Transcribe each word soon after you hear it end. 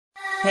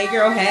Hey,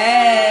 girl,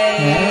 hey.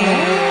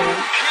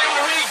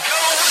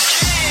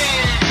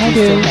 I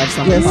do. Still have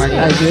slumber party.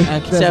 I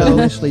do. So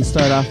initially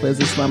start off as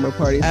a slumber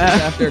party. So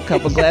after a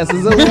couple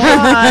glasses of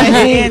wine,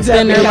 Ends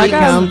up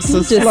becomes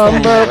a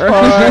slumber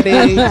party.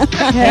 Hey,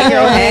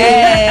 girl,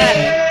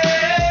 hey.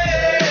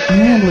 I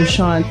am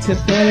LaShawn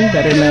Tipton,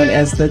 better known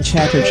as the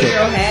Chatter Hey, Chick.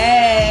 girl,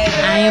 hey.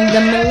 I am the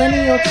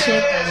millennial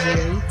chick,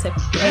 Jerry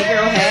Tipton. Hey,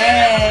 girl,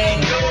 hey.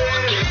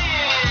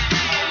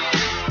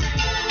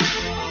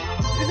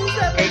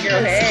 Hey,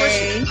 girl,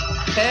 hey.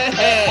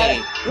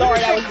 Hey. Lord,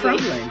 that was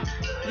Crumbling.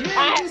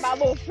 I had my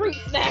little fruit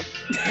snack.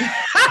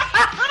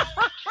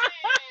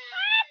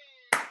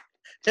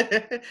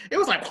 It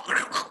was like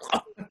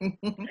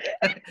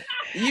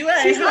you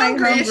ain't She's like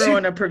hungry. homegirl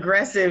on a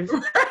progressive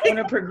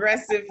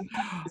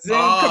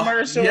Zoom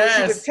commercial. Yes.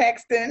 She was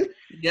texting.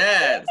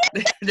 Yes,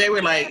 they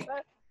were like,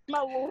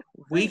 My little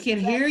 "We can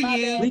hear My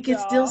you." bad. We can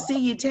still see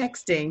you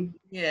texting.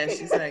 Yeah,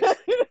 she's like,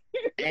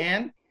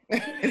 and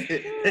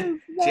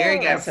Jerry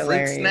got That's fruit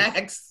hilarious.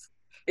 snacks.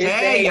 It's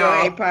Hey, the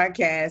y'all. AOA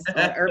podcast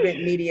on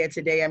Urban Media.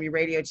 Today, I'm your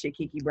radio chick,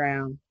 Kiki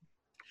Brown.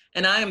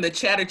 And I am the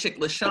Chatter Chick,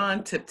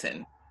 LaShawn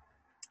Tipton.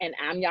 And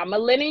I'm your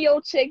millennial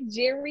chick,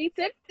 Jerry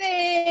Tipton.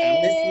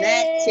 I'm the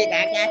snack chick.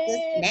 I got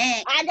the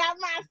snack. I got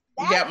my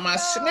You got my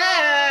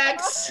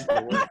snacks.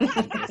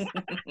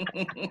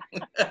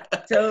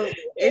 So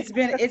it's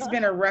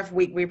been a rough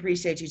week. We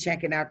appreciate you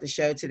checking out the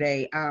show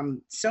today.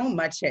 So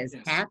much has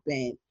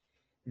happened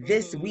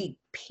this week.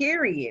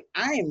 Period.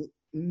 I am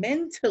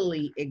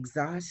mentally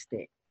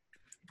exhausted.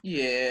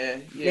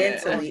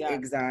 Mentally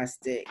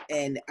exhausted,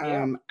 and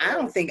I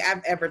don't think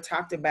I've ever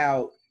talked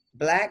about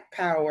Black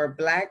Power,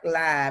 Black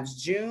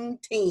Lives,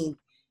 Juneteenth,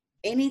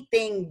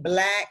 anything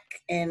black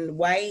and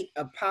white,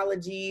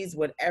 apologies,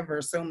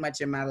 whatever, so much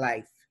in my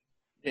life.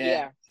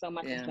 So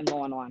much has been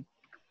going on.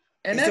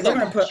 And so that's we're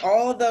gonna put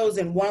all those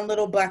in one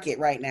little bucket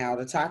right now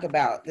to talk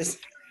about this.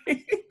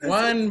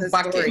 one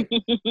bucket.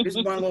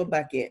 Just one little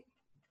bucket.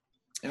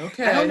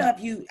 Okay. I don't know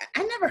if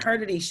I never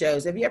heard of these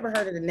shows. Have you ever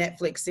heard of the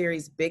Netflix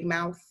series Big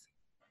Mouth?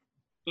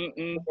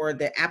 Or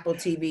the Apple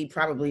TV?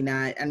 Probably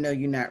not. I know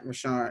you're not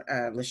LaShawn,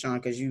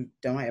 because you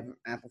don't have an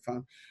Apple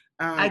phone.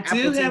 I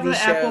do have an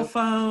Apple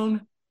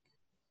phone.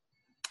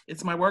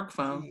 It's my work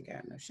phone.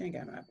 She ain't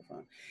got no Apple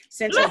phone.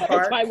 Central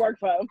Park. It's my work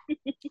phone.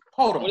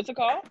 Hold on. What is it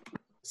called?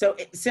 So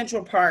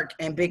Central Park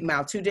and Big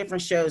Mouth, two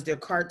different shows. They're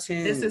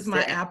cartoons. This is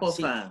my Apple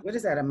phone. What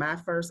is that? A My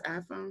First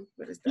iPhone?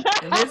 What is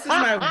that? And this is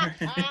my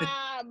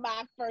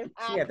my first.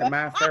 She got the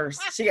My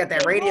First. She got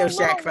that Radio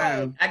Shack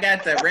phone. I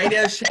got the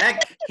Radio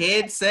Shack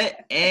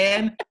headset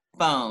and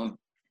phone.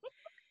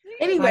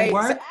 Anyway,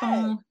 my work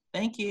phone.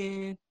 Thank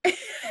you.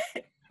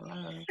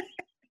 Bye.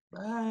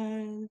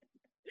 Bye.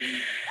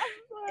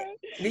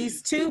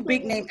 These two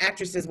big name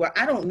actresses. Well,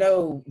 I don't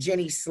know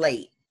Jenny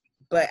Slate,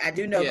 but I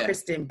do know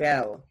Kristen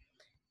Bell.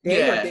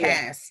 They were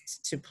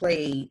cast to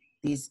play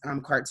these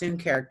cartoon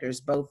characters,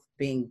 both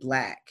being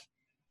black.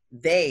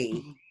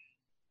 They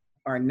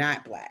are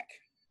not black,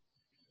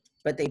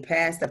 but they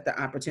passed up the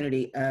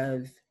opportunity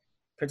of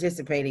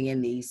participating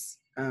in these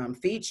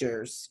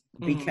features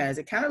because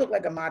it kind of looked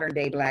like a modern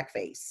day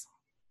blackface.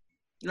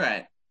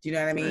 Right. Do you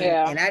know what I mean?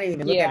 Yeah. And I didn't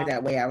even look at it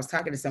that way. I was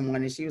talking to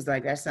someone and she was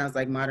like, that sounds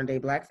like modern day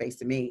blackface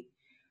to me.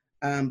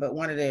 But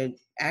one of the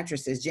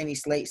actresses, Jenny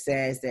Slate,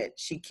 says that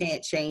she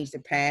can't change the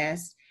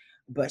past,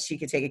 but she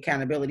can take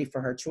accountability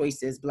for her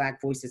choices.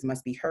 Black voices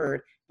must be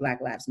heard.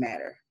 Black lives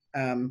matter.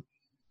 I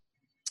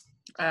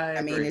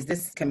mean, is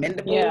this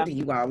commendable? Yeah. Do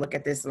you all look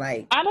at this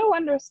like? I don't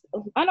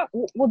understand.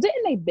 Well,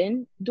 didn't they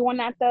been doing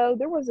that though?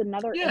 There was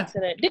another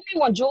incident. Didn't they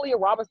want Julia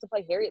Roberts to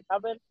play Harriet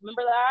Tubman?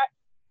 Remember that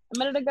a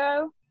minute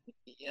ago?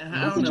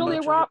 Yeah, Was it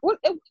Julia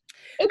Roberts? I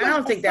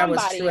don't think that was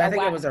true. I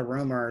think it was a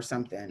rumor or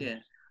something. Yeah.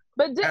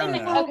 But didn't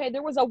they? Okay,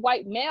 there was a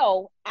white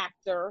male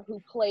actor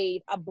who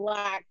played a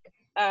black.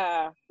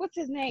 What's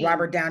his name?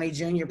 Robert Downey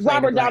Jr. played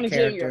Robert a black Downey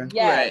character. Jr.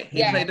 Yeah, Right.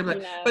 He played the black.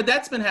 But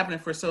that's been happening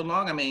for so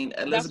long. I mean,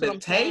 Elizabeth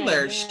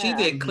Taylor, she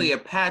did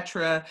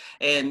Cleopatra,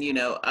 and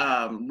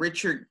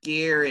Richard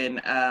Gere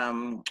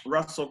and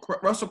Russell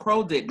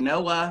Crowe did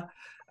Noah.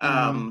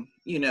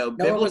 Noah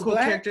biblical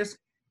characters.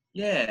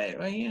 Yeah.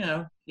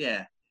 Well,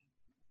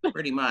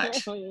 pretty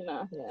much. I didn't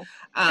know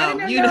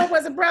Noah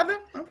was a brother.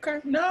 Okay.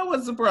 Noah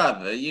was a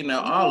brother.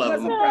 All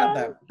of them.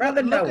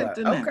 Brother Noah.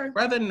 Okay.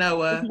 Brother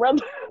Noah.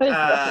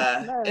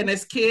 And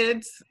his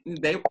kids,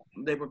 they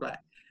were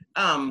black.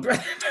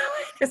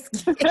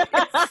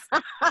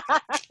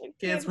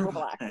 Kids were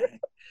black.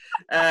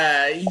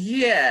 It's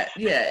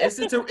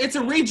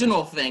a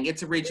regional thing.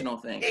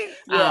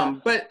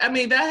 But I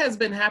mean, that has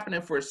been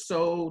happening for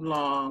so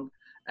long.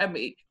 I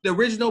mean, the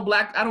original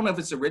black, I don't know if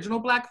it's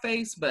original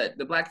blackface, but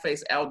the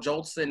blackface Al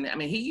Jolson, I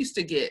mean, he used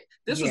to get,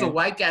 this was a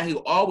white guy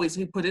who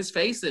he put his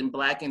face in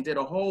black and did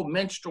a whole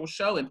minstrel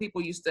show, and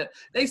people used to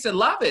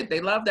love it.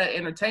 They love that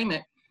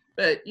entertainment.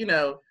 But,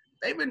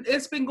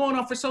 it's been going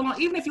on for so long.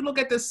 Even if you look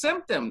at the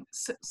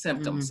symptoms,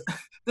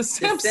 The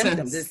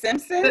Simpsons. The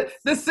Simpsons?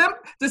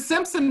 The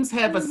Simpsons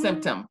have a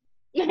symptom.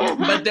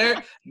 But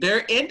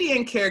their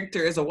Indian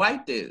character is a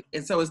white dude,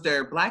 and so is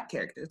their black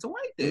character. It's a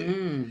white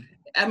dude.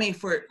 I mean,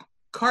 for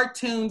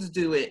cartoons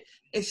do it,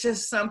 it's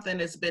just something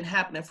that's been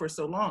happening for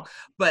so long.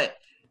 But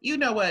you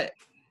know what?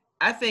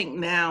 I think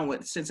now,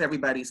 since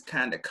everybody's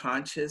kind of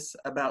conscious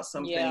about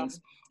some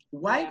things,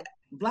 black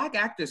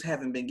actors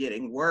haven't been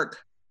getting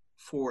work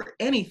for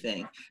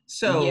anything.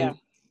 So,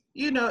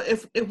 you know,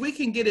 if we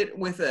can get it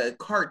with a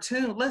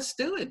cartoon, let's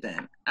do it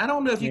then. I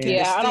don't know if you can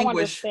distinguish. I don't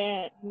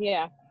understand.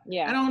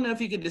 I don't know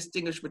if you can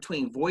distinguish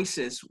between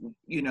voices,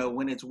 you know,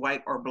 when it's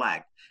white or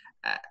black,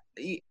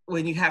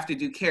 when you have to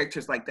do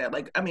characters like that.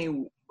 Like, I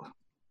mean,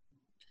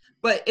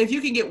 but if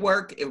you can get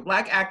work, if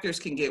black actors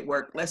can get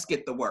work, let's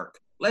get the work.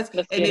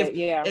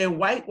 And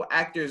white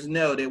actors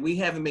know that we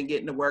haven't been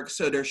getting the work,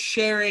 so they're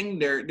sharing,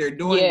 they're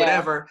doing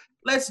whatever.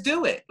 Let's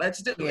do it.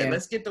 Let's do it.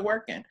 Let's get the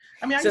work in.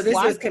 I mean, so this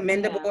was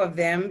commendable of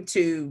them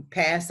to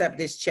pass up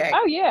this check.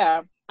 Oh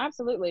yeah,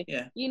 absolutely.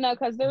 Yeah. You know,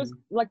 because there's,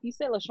 like you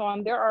said,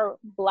 LaShawn, there are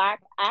black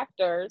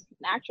actors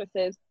and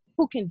actresses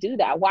who can do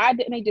that. Why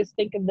didn't they just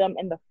think of them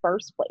in the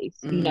first place?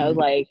 You know,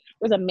 like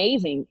there's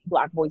amazing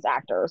black voice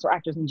actors or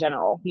actors in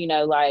general. You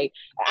know, like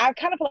I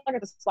kind of feel like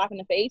it's a slap in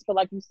the face, but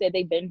like you said,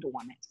 they've been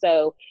doing it,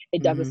 so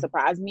it doesn't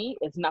surprise me.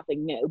 It's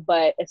nothing new,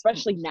 but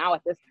especially now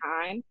at this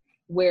time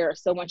where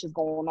so much is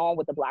going on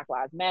with the Black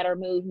Lives Matter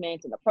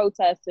movement and the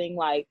protesting,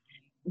 like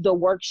the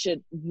work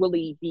should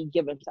really be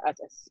given to us,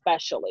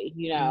 especially.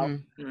 You know,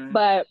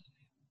 but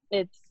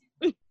it's.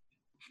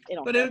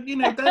 But if, you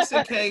know, if that's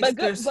the case,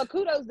 but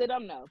kudos to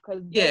them though,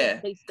 because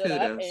they stood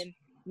up, and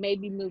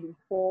maybe moving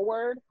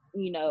forward,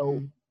 you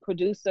know,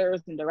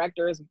 producers and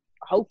directors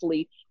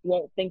hopefully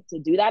won't think to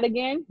do that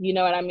again. You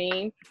know what I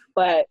mean?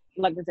 But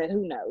like I said,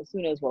 who knows?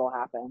 Who knows what will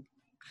happen?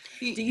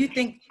 Do you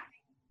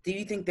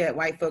think that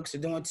white folks are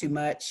doing too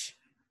much?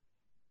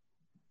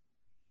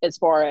 As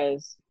far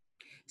as,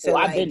 so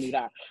I've been through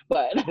that,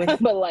 but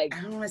like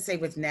I don't want to say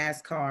with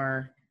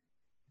NASCAR.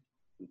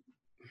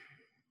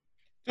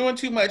 Doing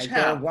too much. Like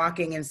they're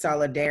walking in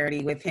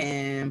solidarity with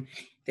him.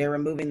 They're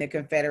removing the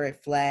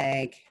Confederate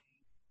flag.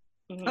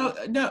 Oh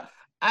no,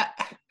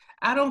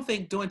 I don't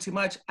think doing too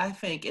much. I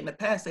think in the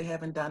past they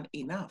haven't done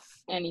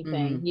enough.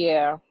 Anything,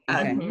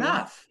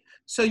 enough.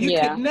 So you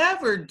could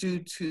never do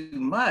too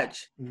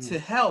much to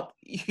help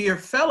your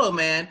fellow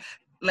man.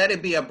 Let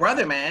it be a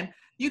brother man.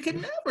 You can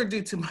never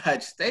do too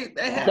much. They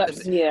have.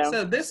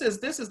 So this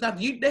is not.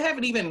 They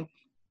haven't even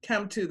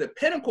come to the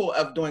pinnacle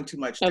of doing too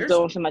much. Of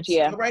doing too much.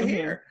 Right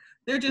here.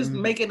 They're just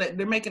making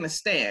a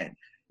stand,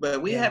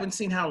 but we haven't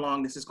seen how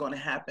long this is going to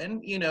happen.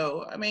 You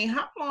know, I mean,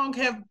 how long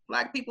have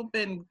black people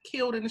been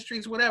killed in the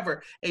streets,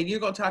 whatever? And you're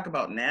going to talk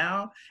about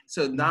now?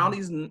 So now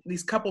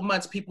these couple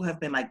months, people have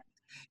been like,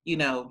 you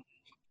know,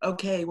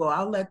 okay, well,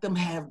 I'll let them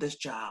have this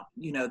job.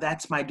 You know,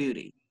 that's my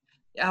duty.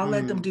 I'll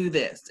let them do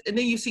this. And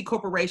then you see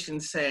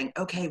corporations saying,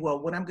 okay, well,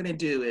 what I'm going to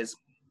do is,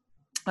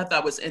 I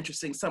thought was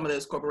interesting, some of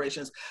those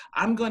corporations,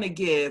 I'm going to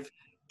give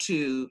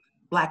to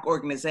Black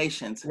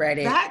organizations.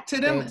 Reddit, that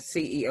to them, the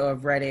CEO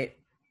of Reddit.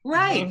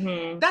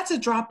 Right. That's a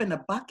drop in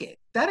the bucket.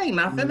 That ain't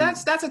nothing.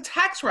 That's a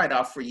tax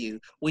write-off for you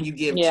when you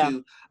give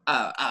to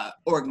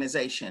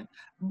organization.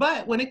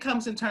 But when it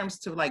comes in terms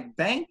to like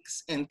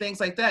banks and things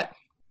like that,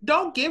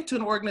 don't give to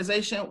an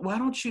organization. Why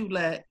don't you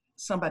let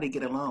somebody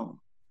get a loan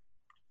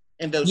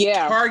in those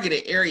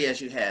targeted areas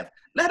you have?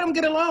 Let them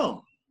get a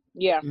loan.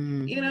 Yeah.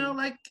 You know,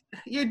 like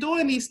you're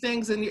doing these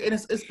things and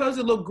it's supposed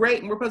to look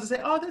great and we're supposed to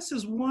say, oh, this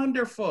is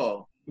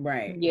wonderful.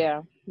 Right.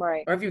 Yeah.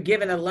 Right. Or if you're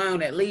giving a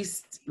loan, at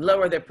least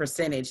lower the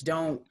percentage.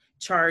 Don't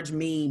charge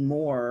me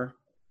more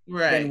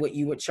than what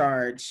you would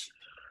charge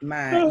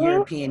my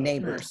European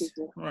neighbors.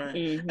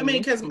 Right. I mean,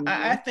 because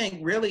I think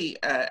really,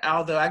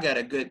 although I got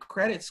a good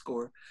credit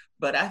score,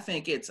 but I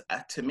think it's,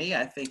 to me,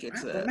 I think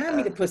it's remind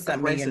me to put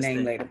something in your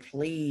name later,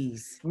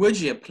 please. Would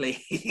you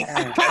please?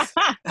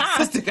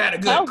 Sister got a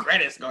good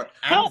credit score.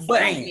 I'm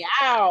saying.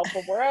 Wow,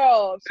 for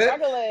real,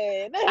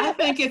 struggling. I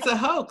think it's a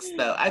hoax,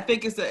 though. I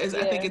think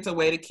it's a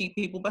way to keep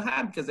people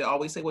behind because they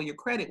always say, well, your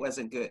credit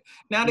wasn't good.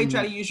 Now they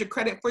try to use your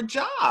credit for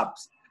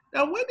jobs.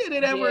 Now, when did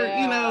it ever,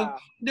 you know,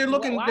 they're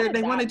looking,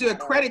 they want to do a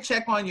credit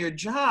check on your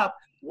job.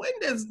 When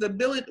does the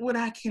ability, what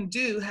I can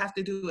do have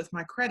to do with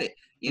my credit?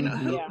 You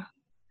know,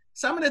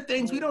 some of the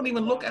things we don't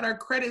even look at our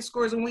credit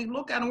scores and we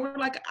look at them, we're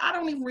like, I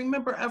don't even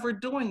remember ever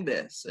doing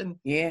this and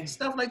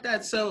stuff like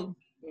that. So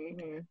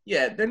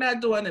they're not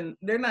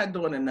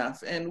doing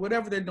enough, and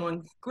whatever they're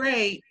doing,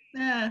 great.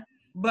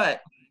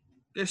 But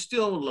there's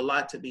still a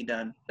lot to be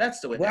done.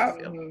 That's the way I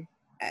feel.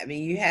 I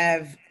mean, you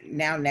have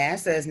now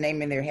NASA is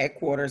naming their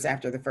headquarters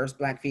after the first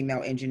Black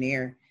female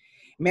engineer.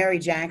 Mary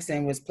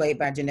Jackson was played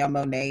by Janelle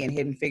Monáe in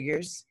Hidden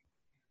Figures.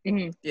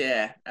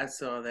 Yeah, I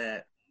saw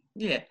that.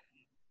 Yeah.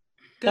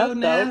 Go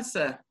that's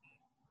NASA.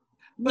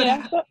 But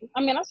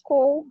I mean, that's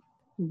cool.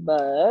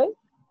 But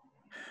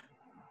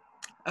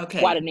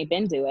okay, why didn't they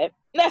been do it?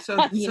 So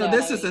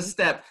this is a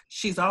step.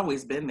 She's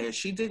always been there.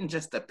 She didn't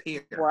just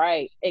appear.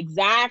 Right.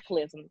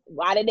 Exactly. So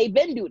why did they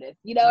been do this?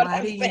 You know what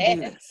I'm saying? You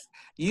do this?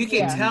 You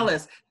can tell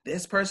us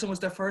this person was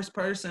the first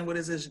person. What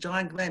is this?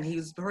 John Glenn. He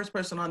was the first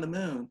person on the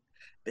moon.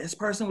 this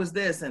person was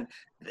this, and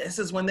this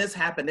is when this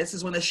happened. This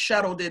is when the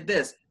shuttle did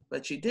this.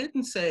 But you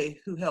didn't say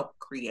who helped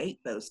create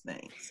those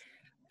things.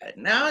 But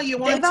now you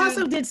want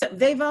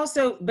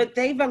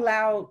they've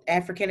allowed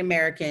African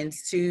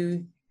Americans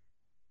to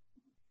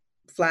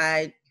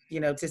fly,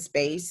 to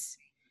space.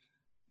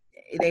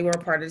 They were a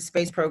part of the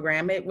space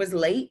program. It was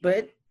late,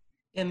 but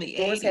in the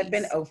doors 80s. have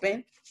been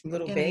open a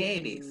little bit.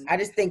 In the 80s. I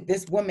just think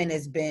this woman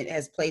has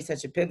played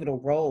such a pivotal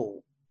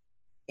role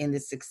in the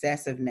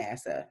success of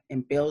NASA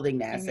and building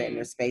NASA and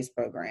their space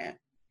program.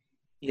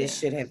 This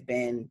should have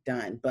been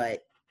done,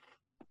 but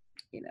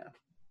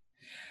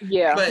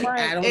yeah, but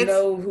I don't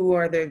know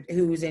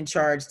who's in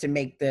charge to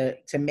make the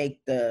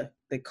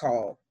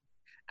call.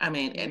 I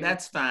mean, and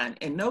that's fine.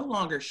 And no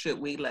longer should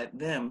we let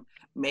them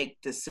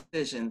make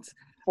decisions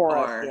for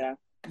us. Yeah.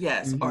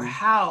 Yes, or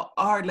how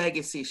our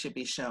legacy should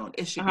be shown.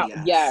 It should be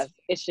us. Yes,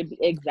 it should be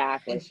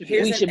exactly.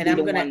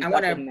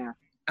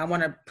 I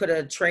want to put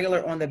a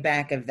trailer on the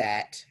back of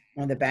that,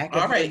 on the back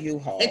of the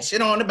U-Haul. Hitch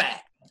it on the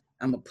back.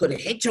 I'm gonna put a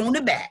hitch on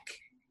the back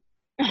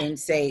and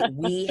say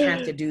we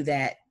have to do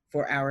that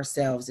for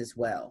ourselves as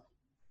well.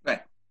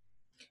 Right.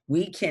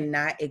 We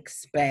cannot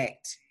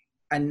expect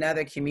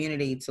another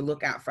community to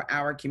look out for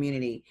our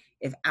community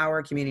if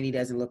our community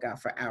doesn't look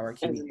out for our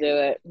community. Let's do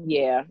it.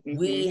 Yeah.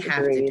 We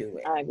have to do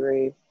it. I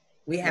agree.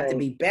 We have to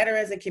be better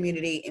as a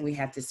community, and we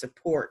have to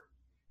support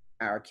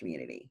our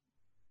community.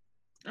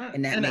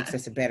 And that makes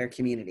us a better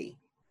community,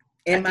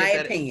 in my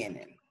opinion.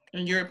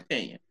 In your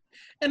opinion.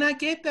 And I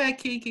get that,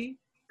 Kiki.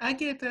 I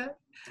get that.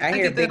 I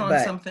hear get that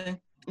on something.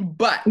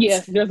 But.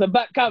 Yes, there's a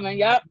but coming.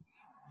 Yep.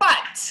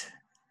 But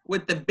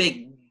with the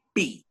big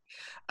B.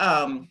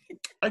 I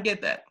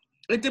get that.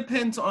 It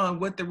depends on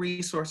what the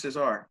resources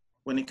are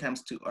when it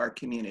comes to our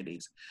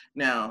communities.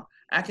 Now,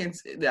 I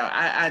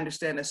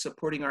understand that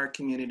supporting our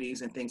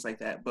communities and things like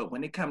that, but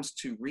when it comes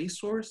to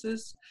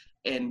resources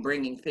and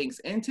bringing things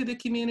into the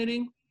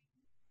community,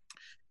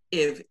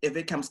 if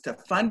it comes to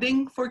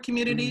funding for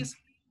communities,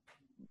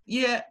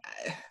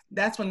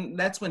 that's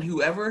when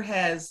whoever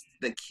has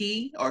the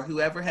key or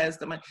whoever has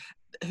the money,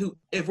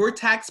 if we're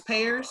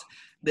taxpayers,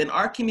 then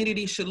our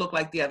community should look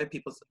like the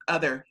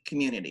other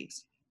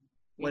communities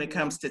when it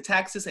comes to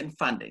taxes and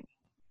funding.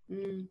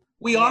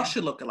 We all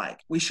should look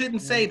alike. We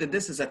shouldn't say that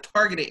this is a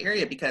targeted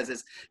area because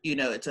it's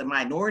a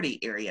minority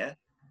area.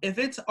 If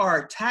it's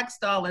our tax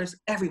dollars,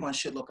 everyone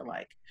should look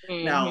alike.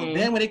 Now,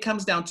 then when it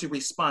comes down to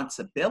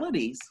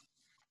responsibilities,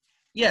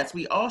 yes,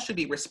 we all should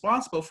be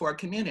responsible for our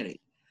community.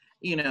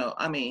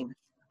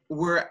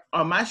 We're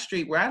on my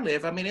street where I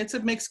live. It's a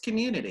mixed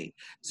community.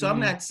 So I'm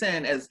not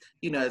saying as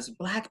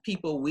Black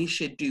people, we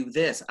should do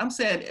this. I'm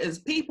saying as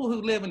people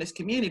who live in this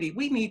community,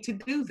 we need to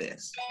do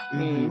this.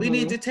 We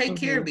need to take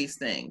care of these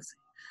things.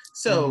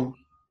 So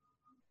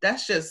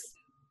that's just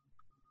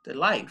the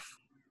life.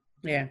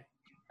 Yeah.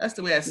 That's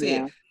the way I see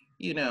it,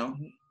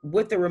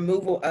 With the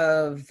removal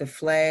of the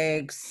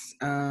flags,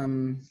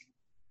 the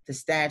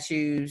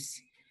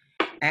statues,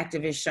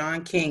 activist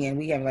Sean King, and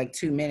we have like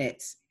 2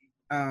 minutes,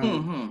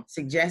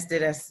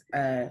 suggested us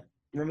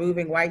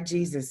removing white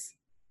Jesus.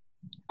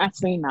 I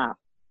seen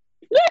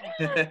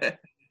that.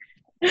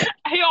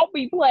 He don't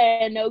be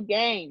playing no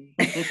game.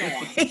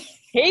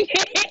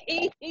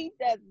 He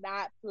does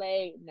not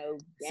play no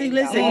game. See,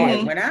 listen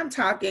here. When I'm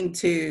talking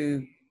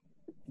to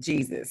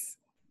Jesus,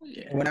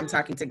 when I'm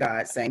talking to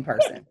God, same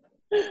person,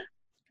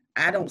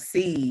 I don't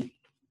see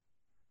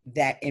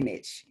that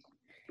image.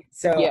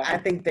 So I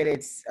think that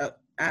it's,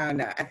 I don't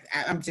know.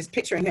 I'm just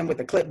picturing him with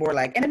a clipboard,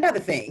 like, and another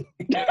thing.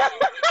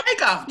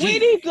 Take off. We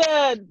need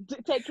to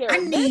take care of I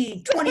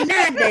need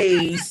 29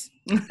 days,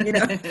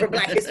 for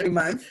Black History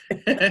Month.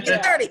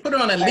 30. Put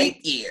on a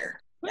leap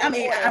year.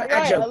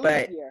 I joke,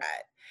 but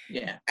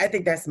I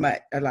think that's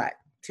a lot,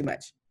 too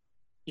much.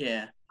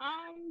 Yeah.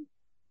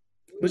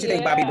 What you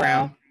think, Bobby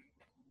Brown?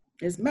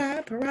 It's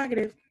my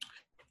prerogative.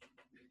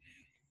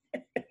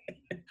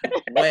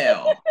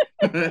 Well,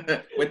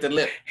 with the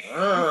lip.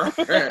 Ooh,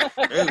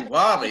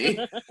 Bobby.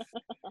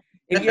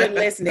 If you're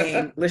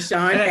listening,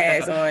 LaShawn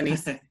has on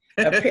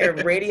a pair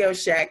of Radio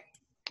Shack,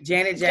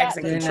 Janet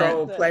Jackson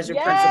controlled pleasure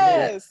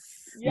principle.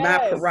 My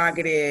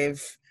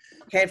prerogative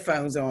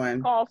headphones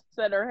on. Call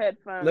center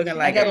headphones. Looking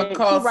like a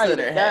call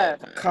center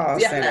headphones. Call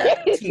center.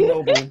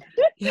 T-Mobile.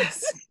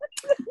 Yes.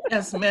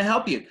 Yes, may I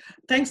help you?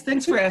 Thanks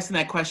for asking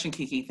that question,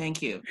 Kiki.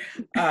 Thank you.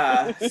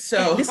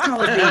 So this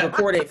call is being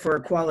recorded for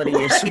quality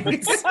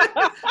issues.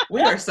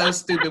 We are so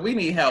stupid. We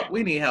need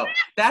help.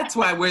 That's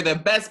why we're the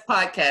best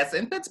podcast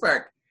in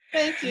Pittsburgh.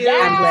 Thank you.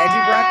 I'm glad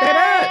you brought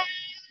that up.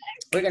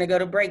 We're gonna go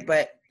to break,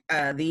 but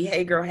the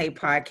Hey Girl Hey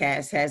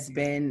podcast has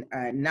been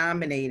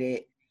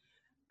nominated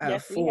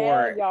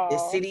for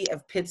the City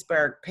of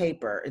Pittsburgh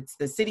paper. It's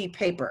the city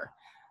paper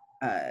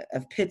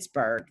of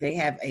Pittsburgh. They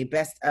have a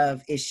best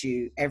of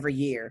issue every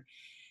year.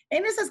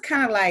 And this is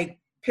kind of like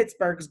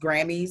Pittsburgh's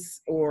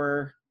Grammys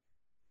or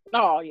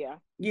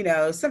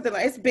something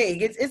like, it's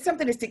big. It's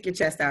something to stick your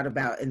chest out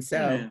about. And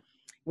so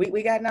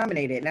we got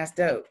nominated, and that's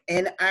dope.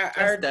 And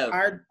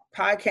our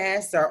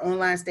podcasts, our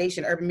online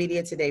station, Urban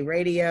Media Today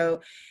Radio,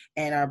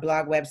 and our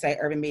blog website,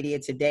 Urban Media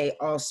Today,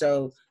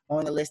 also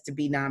on the list to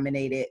be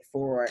nominated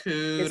for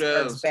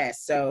Pittsburgh's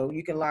Best. So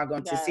you can log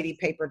on to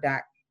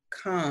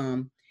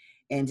citypaper.com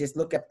and just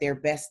look up their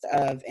best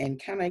of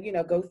and kind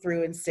of, go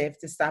through and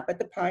sift and stop at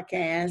the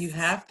podcast. You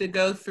have to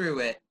go through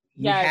it.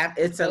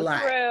 It's a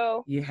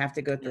lot. You have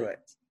to go through it.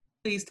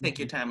 Please take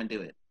your time and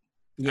do it.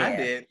 Yeah. I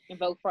did. And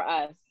vote for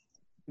us.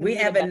 We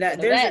have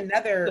there's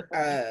another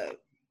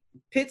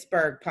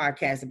Pittsburgh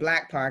podcast, a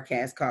Black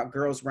podcast called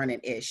Girls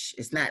Running Ish.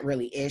 It's not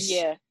really ish,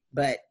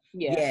 but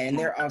and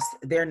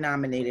they're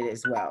nominated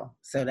as well.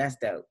 So that's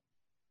dope.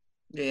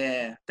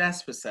 Yeah,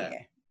 that's what's up.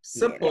 Yeah.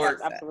 Support.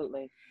 Yes,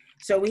 absolutely.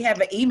 So we have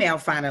an email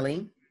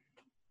finally.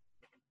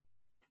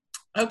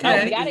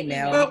 Okay. You can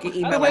email us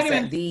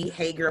at the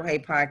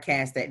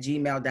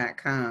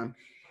heygirlheypodcast@gmail.com.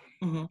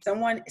 Mm-hmm.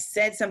 Someone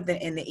said something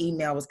in the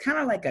email. It was kind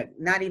of like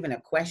not even a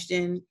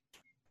question.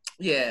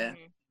 Yeah.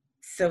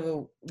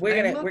 So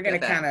we're gonna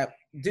kind of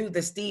do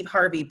the Steve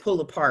Harvey pull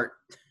apart.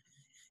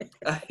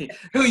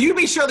 Who you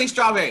be Shirley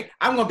Strawberry?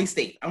 I'm gonna be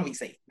Steve. I'm gonna be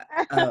Steve.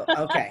 Oh,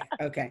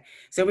 okay.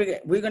 So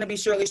we're gonna be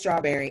Shirley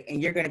Strawberry,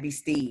 and you're gonna be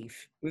Steve.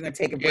 We're gonna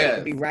take a break.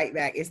 We'll be right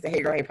back. It's the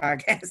Hey Girl Hey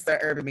Podcast, the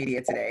Urban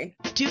Media Today.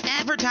 To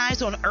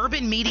advertise on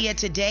Urban Media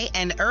Today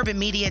and Urban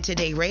Media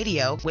Today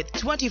Radio with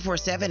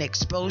 24/7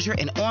 exposure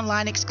and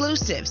online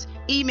exclusives,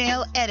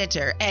 email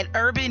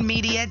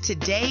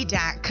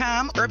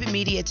editor@urbanmediatoday.com. Urban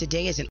Media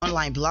Today is an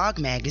online blog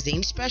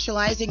magazine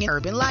specializing in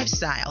urban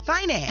lifestyle,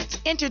 finance,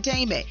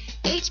 entertainment,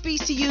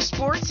 HBCU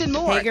sports, and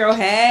more. Hey girl,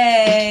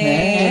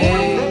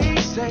 hey.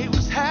 They say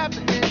what's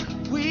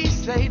happening. We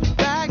say the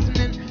facts and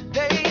then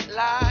they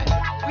lie.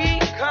 We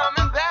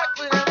coming back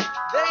for them.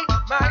 They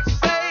might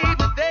say,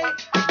 but they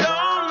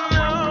don't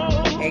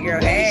know. Hey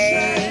girl,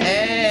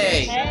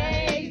 hey.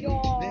 Hey,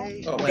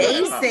 y'all.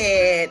 They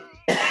said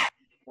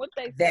what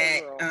they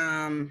that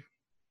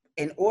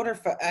in order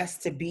for us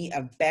to be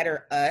a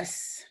better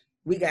us,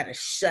 we gotta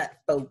shut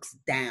folks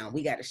down.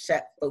 We gotta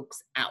shut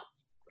folks out.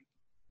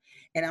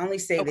 And I only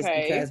say this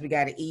because we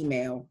got an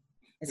email.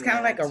 It's kind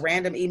of like a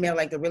random email,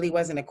 like there really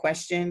wasn't a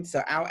question.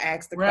 So I'll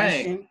ask the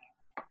question.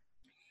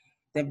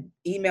 The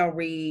email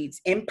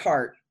reads, in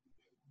part,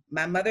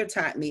 my mother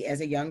taught me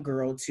as a young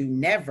girl to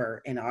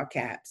never, in all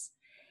caps,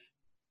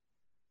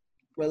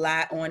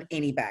 rely on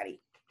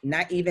anybody,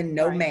 not even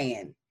no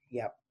man.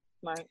 Yep.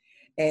 Right.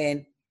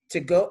 And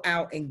to go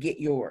out and get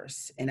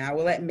yours. And I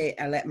will admit,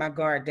 I let my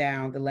guard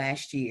down the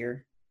last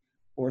year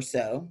or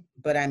so,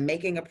 but I'm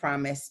making a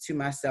promise to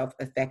myself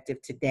effective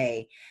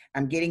today.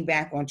 I'm getting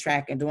back on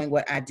track and doing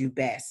what I do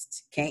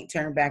best. Can't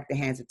turn back the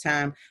hands of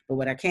time, but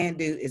what I can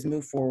do is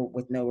move forward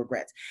with no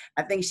regrets.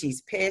 I think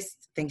she's pissed.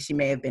 I think she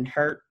may have been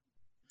hurt.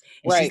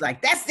 And she's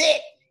like, that's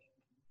it.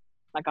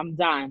 Like, I'm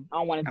done. I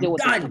don't want to deal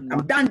with it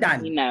anymore. I'm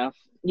done. You know.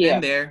 Yeah.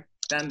 Been there,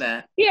 done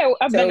that. Yeah,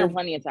 I've been there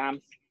plenty of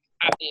times.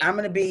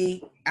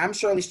 I'm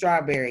Shirley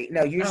Strawberry.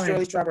 No, you're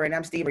Shirley Strawberry and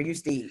I'm Steve. Are you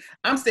Steve?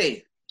 I'm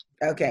Steve.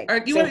 Okay. Or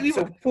you want to be?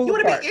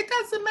 It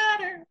doesn't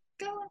matter.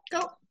 Go.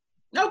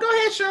 No, go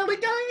ahead, Shirley.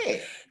 Go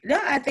ahead.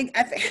 No, I think.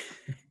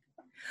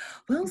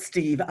 Well,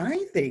 Steve,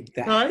 I think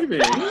that.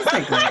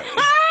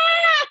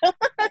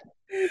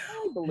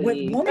 What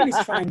woman is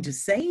trying to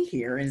say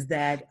here is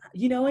that,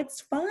 it's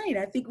fine.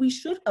 I think we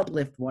should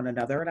uplift one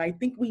another, and I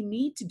think we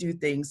need to do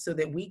things so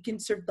that we can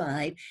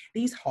survive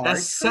these hard times.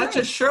 That's such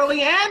a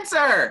Shirley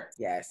answer.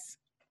 Yes.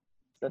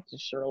 Such a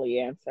Shirley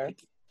answer.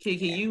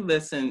 Kiki, you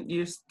listen.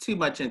 You're too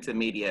much into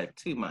media.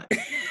 Too much.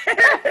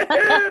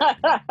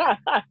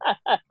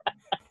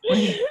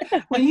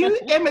 when you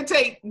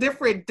imitate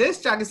different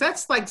disc jockeys,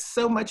 that's like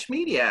so much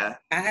media.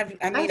 I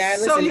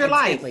listen so your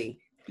intently. Life.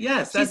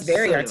 Yes, she's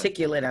very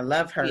articulate. I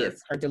love her.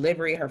 Her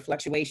delivery, her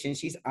fluctuation.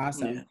 She's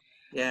awesome.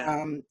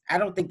 Yeah. I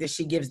don't think that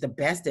she gives the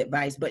best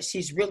advice, but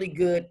she's really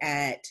good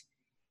at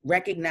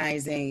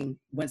recognizing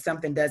when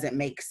something doesn't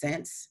make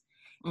sense.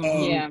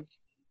 Mm-hmm. And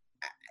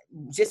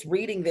just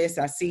reading this,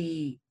 I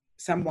see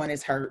someone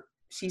is hurt.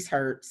 She's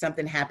hurt.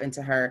 Something happened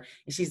to her.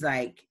 And she's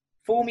like,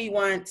 fool me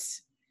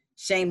once,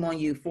 shame on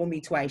you. Fool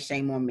me twice,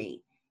 shame on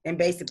me. And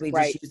basically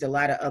just used a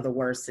lot of other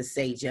words to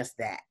say just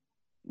that.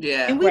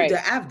 Yeah. And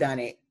I've done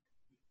it.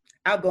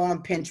 I'll go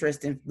on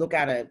Pinterest and look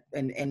at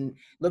and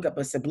look up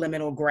a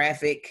subliminal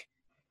graphic,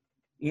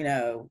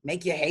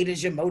 make your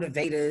haters your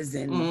motivators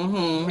and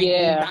knock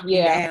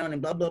you down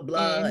and blah, blah,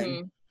 blah. Mm-hmm.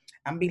 And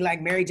I'm be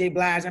like Mary J.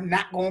 Blige, I'm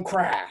not going to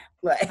cry.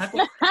 Like,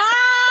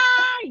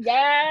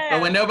 yeah.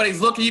 But when nobody's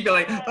looking, you be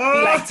like, oh.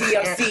 Be like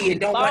TLC and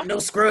don't want no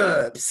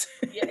scrubs.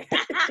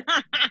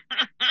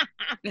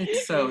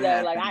 It's so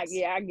I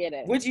get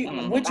it. Would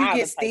you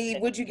get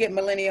Steve? Would you get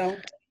Millennial?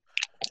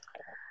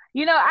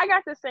 I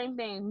got the same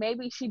thing.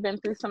 Maybe she'd been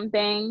through some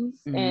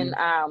things in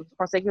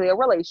particularly a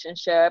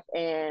relationship,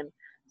 and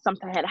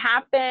something had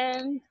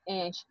happened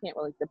and she can't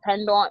really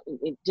depend on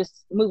it.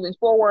 Just moving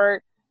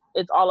forward,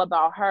 it's all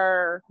about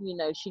her.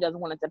 She doesn't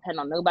want to depend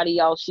on nobody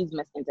else. She's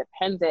Miss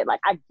Independent. Like,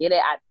 I get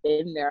it. I've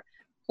been there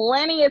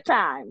plenty of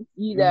times,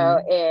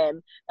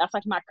 and that's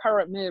like my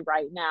current mood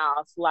right now.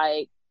 It's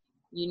like,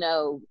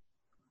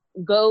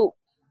 go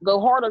go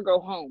hard or go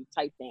home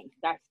type thing.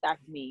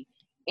 That's me.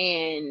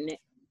 And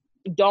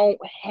don't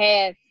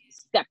half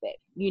step it,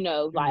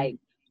 like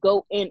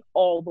go in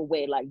all the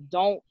way. Like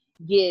don't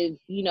give,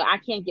 I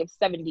can't give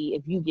 70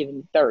 if you give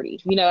me 30,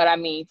 you know what I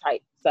mean,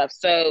 type stuff.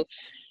 So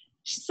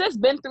she's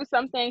been through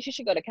something. She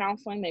should go to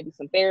counseling, maybe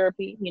some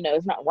therapy.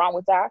 There's nothing wrong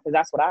with that because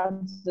that's what I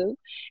do.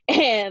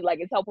 And like,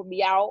 it's helping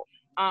me out.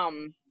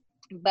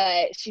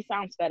 But she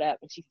sounds fed up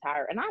and she's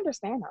tired. And I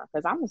understand her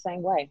because I'm the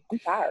same way. I'm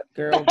tired.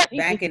 Girl,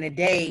 back in the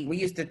day, we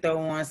used to throw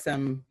on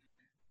some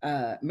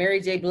Mary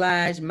J.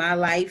 Blige, My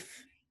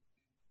Life.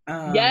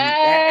 That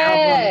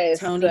album,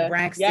 Tony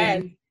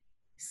Braxton,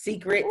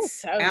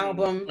 Secrets. Ooh,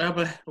 album.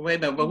 But wait a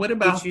minute, but what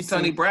about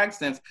Tony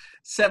Braxton's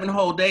 7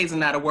 whole days and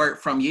not a word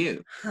from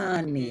you?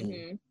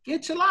 Honey.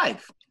 Get your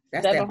life.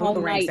 That's 7 that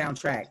Boomerang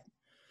soundtrack.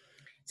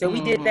 So we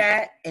did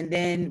that, and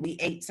then we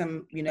ate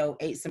some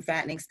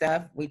fattening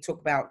stuff. We took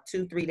about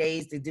 2-3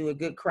 days to do a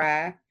good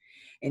cry.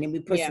 And then we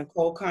put some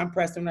cold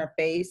compress on her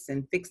face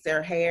and fixed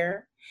their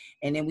hair.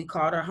 And then we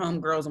called our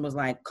homegirls and was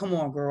like, come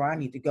on, girl, I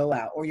need to go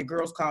out. Or your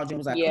girls called you and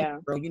was like, come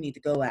on, girl, you need to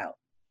go out.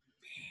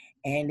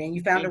 And then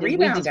you found a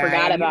rebound we just guy.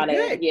 Forgot about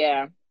it.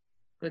 Yeah.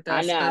 With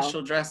that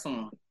special dress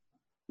on.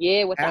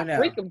 Yeah, with that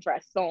freakum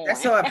dress on.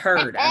 That's what I've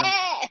heard.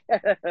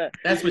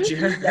 That's what you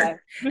heard.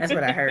 That's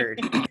what I heard.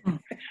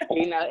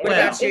 What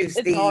about you,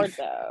 Steve? It's hard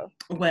though.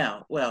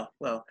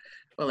 Well,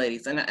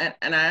 ladies, and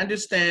I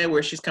understand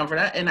where she's coming from,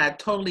 and I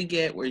totally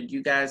get where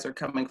you guys are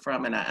coming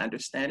from, and I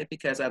understand it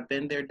because I've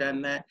been there,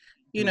 done that.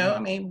 I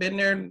mean, been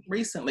there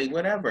recently,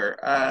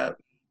 whatever.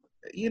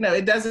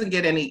 It doesn't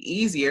get any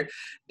easier.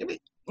 I mean,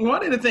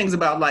 one of the things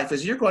about life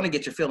is you're going to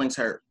get your feelings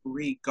hurt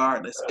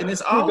regardless. And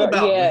it's all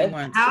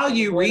about how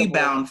you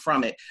rebound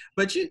from it.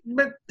 But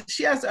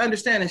she has to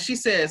understand, and she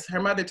says her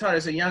mother taught her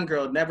as a young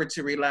girl never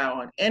to rely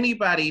on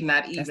anybody,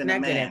 not even a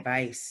man. Good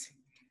advice.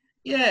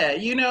 Yeah,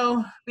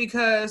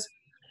 because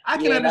I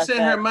can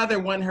understand her mother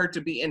wanting her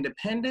to be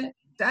independent.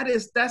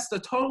 That's a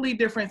totally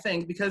different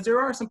thing because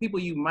there are some people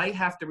you might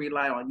have to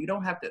rely on. You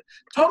don't have to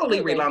totally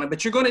rely on it,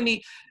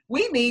 but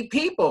we need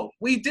people.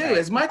 We do. Right.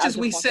 As much as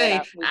we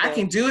say, I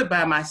can do it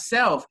by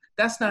myself,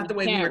 that's not the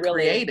way we were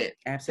created.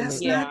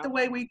 Absolutely. That's not the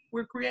way we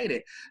were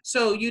created.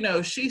 So,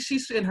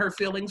 she's in her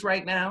feelings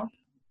right now.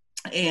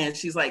 And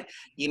she's like,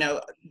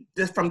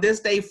 from this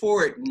day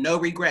forward, no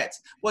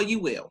regrets. Well, you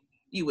will.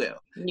 You will.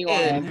 You will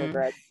have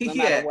regrets, no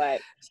matter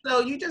what. So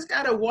you just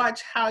got to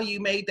watch how you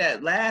made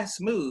that last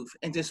move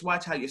and just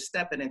watch how you're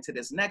stepping into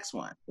this next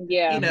one.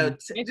 Yeah.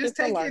 Just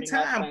take your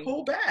time,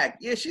 pull back.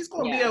 Yeah, she's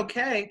going to be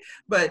okay.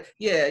 But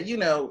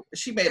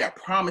she made a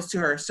promise to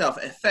herself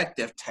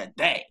effective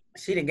today.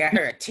 She done got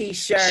her a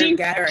t-shirt,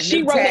 got her a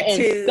new wrote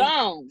tattoo. It in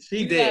stone.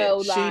 She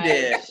did. She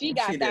did. She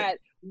got that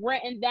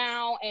written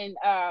down and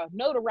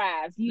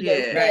notarized.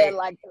 Right.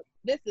 Like,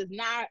 this is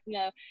not,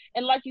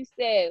 and like you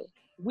said,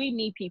 we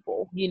need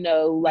people,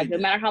 no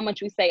matter how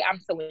much we say, I'm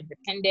so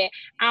independent,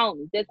 I don't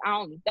need this, I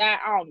don't need that,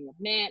 I don't need a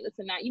man,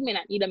 listen, now you may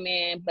not need a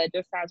man, but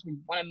there's times we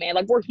want a man.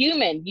 Like, we're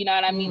human, you know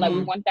what I mean? Like,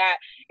 we want that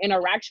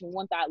interaction, we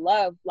want that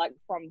love, like,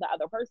 from the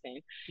other person.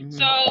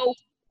 So,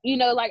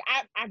 like,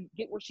 I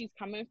get where she's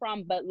coming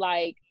from, but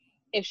like,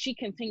 if she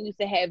continues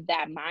to have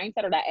that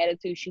mindset or that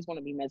attitude, she's going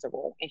to be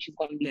miserable and she's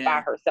going to be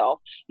by herself,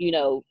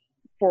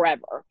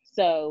 forever.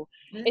 So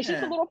it's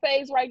just a little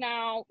phase right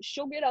now.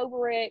 She'll get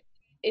over it.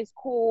 It's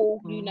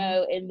cool,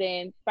 and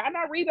then find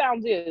out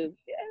rebound dude.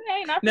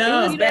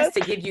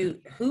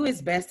 Who is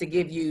best to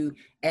give you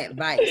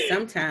advice?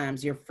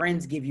 Sometimes your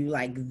friends give you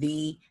like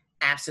the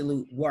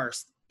absolute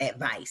worst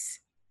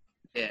advice.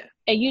 Yeah.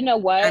 And you know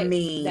what? I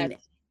mean,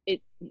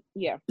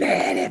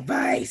 bad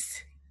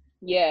advice.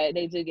 Yeah,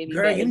 they do give you.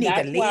 Girl, you need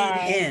to leave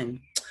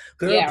him.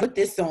 Girl, put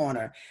this on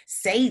her.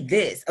 Say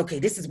this. Okay,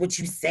 this is what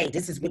you say.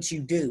 This is what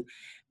you do.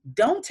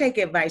 Don't take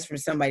advice from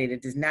somebody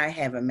that does not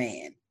have a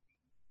man.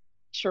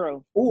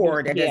 True.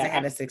 Or that doesn't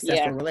have a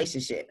successful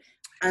relationship.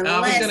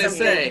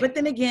 But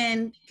then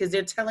again, because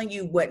they're telling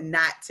you what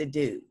not to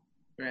do.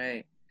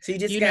 Right. So you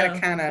just gotta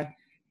kind of.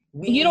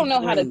 You don't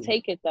know how to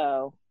take it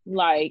though.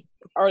 Like,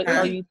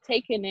 are you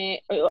taking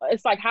it?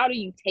 It's like, how do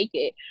you take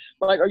it?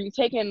 Like, are you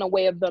taking it in the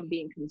way of them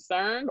being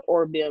concerned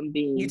or them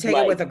being? You take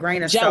it with a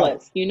grain of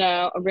jealous,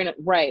 salt. A grain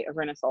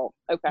of salt.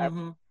 Okay.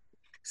 Mm-hmm.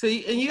 So,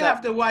 you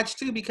have to watch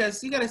too,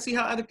 because you got to see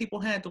how other people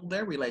handle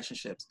their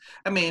relationships.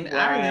 I mean,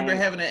 I remember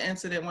having an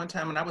incident one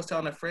time, and I was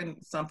telling a friend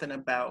something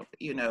about,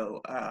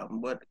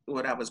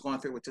 what I was going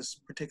through with this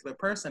particular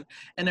person.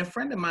 And a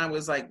friend of mine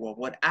was like, well,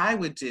 what I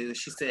would do,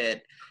 she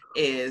said,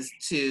 is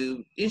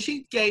to, and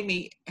she gave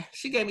me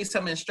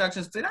some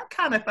instructions that I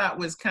kind of thought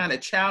was kind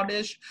of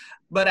childish,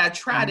 but I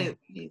tried it.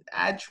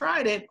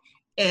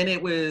 And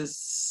it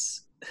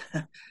was,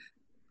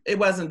 it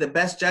wasn't the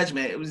best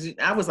judgment.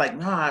 I was like,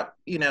 nah,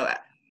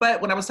 but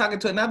when I was talking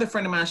to another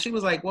friend of mine, she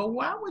was like, well,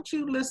 why would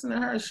you listen to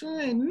her? She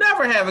ain't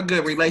never have a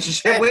good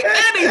relationship with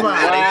anybody.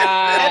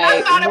 And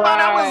I thought about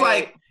it, I was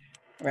like,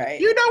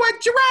 you know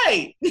what, you're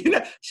right.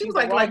 She was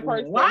like,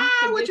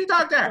 why would you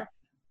talk to her?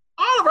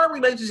 All of our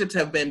relationships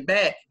have been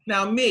bad.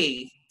 Now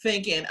me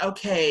thinking,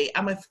 okay,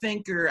 I'm a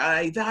thinker,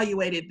 I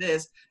evaluated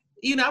this.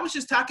 I was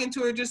just talking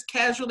to her, just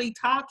casually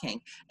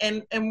talking.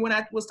 And when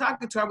I was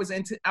talking to her,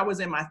 I was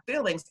in my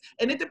feelings.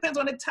 And it depends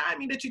on the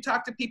timing that you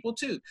talk to people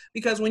too.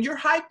 Because when you're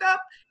hyped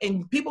up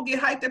and people get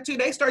hyped up too,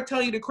 they start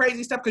telling you the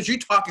crazy stuff because you're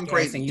talking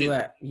crazy too.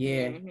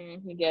 Yeah.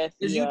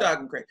 Because you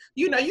talking crazy.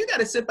 You got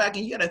to sit back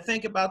and you got to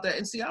think about that.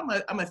 And see, I'm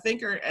a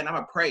thinker and I'm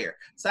a prayer.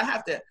 So I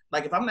have to,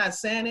 like, if I'm not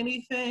saying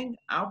anything,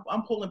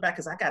 I'm pulling back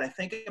because I got to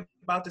think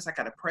about this. I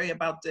got to pray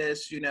about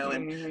this, and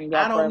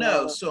I don't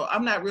know. So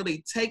I'm not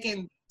really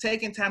taking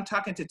time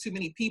talking to too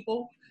many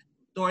people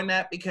during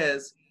that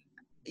because,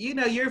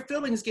 your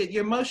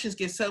emotions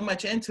get so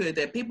much into it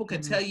that people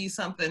can tell you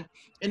something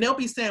and they'll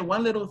be saying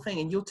one little thing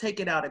and you'll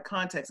take it out of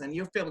context and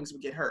your feelings will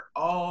get hurt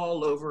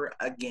all over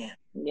again.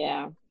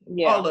 Yeah.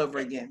 All over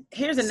again.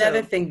 Here's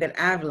another thing that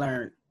I've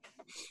learned.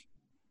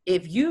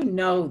 If you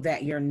know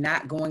that you're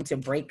not going to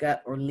break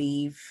up or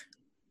leave,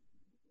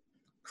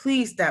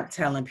 please stop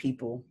telling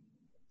people.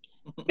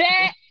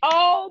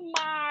 Oh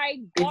my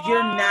God. If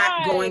you're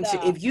not going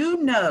to, if you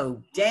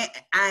know,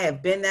 I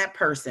have been that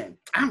person.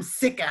 I'm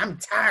sick. I'm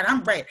tired.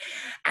 I'm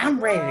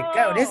ready to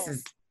go.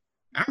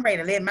 I'm ready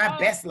to live my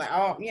best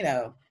life.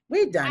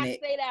 We've done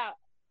it.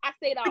 I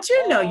stayed out. But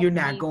you're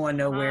not going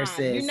nowhere,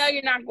 sis.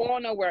 You're not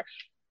going nowhere.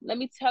 Let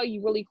me tell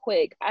you really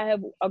quick. I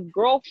have a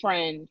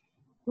girlfriend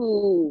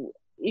who,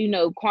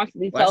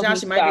 constantly tells me she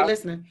stuff. might be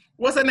listening.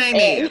 What's her name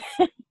is?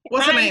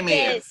 What's her name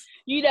is?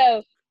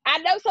 I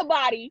know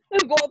somebody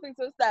who's going through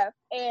some stuff,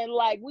 and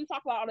like we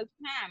talk about all the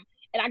time,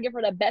 and I give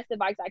her the best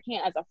advice I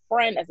can as a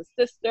friend, as a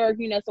sister,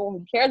 someone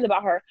who cares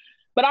about her.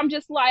 But I'm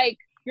just like,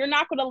 you're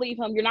not going to leave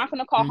him. You're not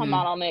going to call him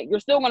out on it. You're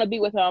still going to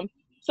be with him.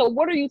 So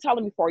what are you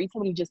telling me for? Are you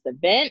telling me just to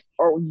vent,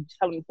 or are you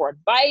telling me for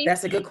advice?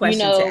 That's a good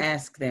question to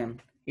ask them.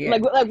 Yeah.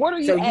 Like what are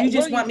you? So you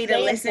just want me to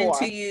listen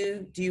to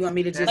you? Do you want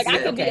me to just I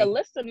could be a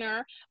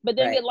listener, but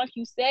then like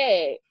you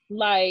said,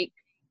 like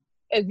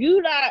if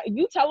you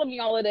telling me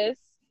all of this,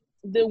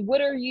 then what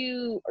are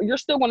you're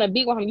still going to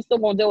be with him. You're still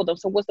going to deal with him.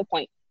 So what's the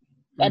point?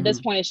 At this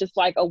point, it's just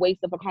like a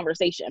waste of a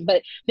conversation.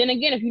 But then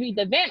again, if you need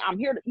to vent, I'm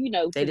here to,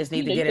 they just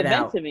need to get it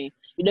out to me.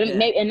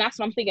 Maybe, and that's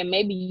what I'm thinking.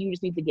 Maybe you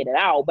just need to get it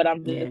out. But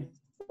I'm just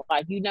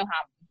like,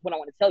 what I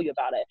want to tell you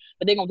about it.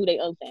 But they're going to do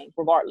their own thing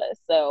regardless.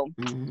 So,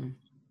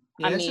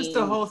 it's just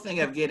the whole thing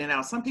of getting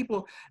out. Some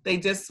people, they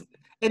just,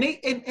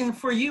 and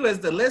for you as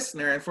the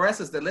listener, and for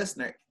us as the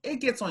listener, it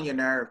gets on your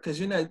nerve because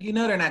they're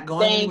not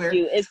going anywhere. Thank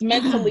you. It's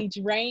mentally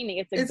draining.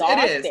 It's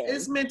exhausting. It is.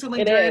 It's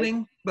mentally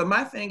draining. But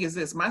my thing is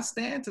this: my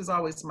stance is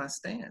always my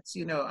stance.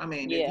 If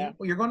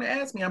you're going to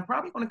ask me, I'm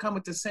probably going to come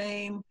with the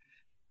same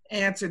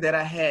answer that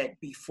I had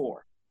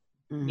before.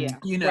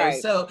 Yeah.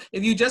 So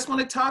if you just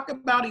want to talk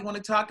about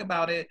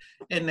it,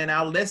 and then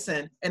I'll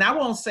listen and I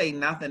won't say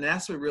nothing. And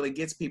that's what really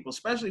gets people,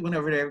 especially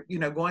whenever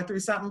they're, going through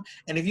something.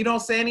 And if you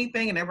don't say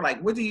anything and they're like,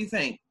 what do you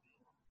think?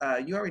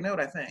 You already know what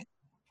I think.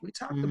 We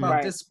talked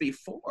about this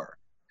before,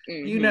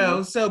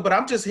 but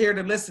I'm just here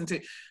to listen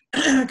to,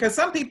 because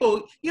some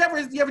people, you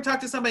ever talk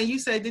to somebody and you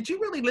say, did you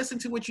really listen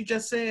to what you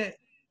just said?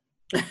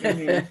 Did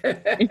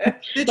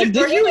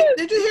you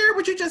hear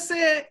what you just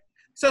said?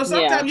 So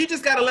sometimes you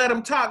just got to let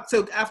them talk.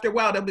 So after a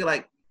while, they'll be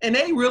like, and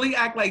they really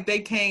act like they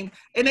came,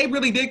 and they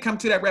really did come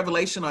to that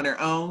revelation on their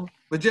own.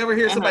 But you ever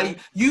hear somebody,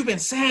 you've been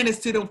saying this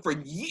to them for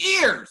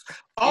years.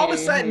 All of a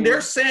sudden,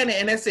 they're saying it,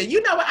 and they say,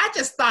 you know what, I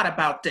just thought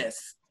about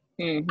this.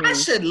 I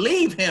should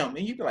leave him.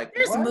 And you be like,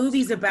 there's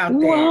movies about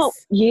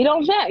this. You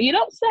don't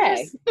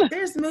say.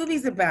 There's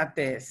movies about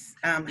this.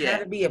 How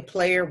to be a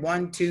player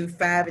 1, 2,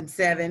 5, and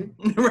 7.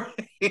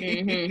 Right.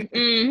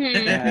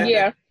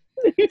 Yeah.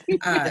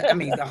 I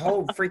mean, the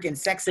whole freaking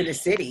Sex of the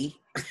City.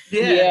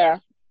 Yeah.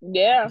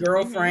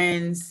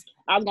 Girlfriends.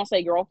 I was gonna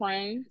say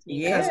girlfriends.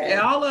 Yeah.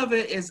 All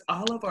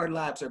of our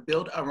lives are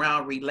built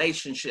around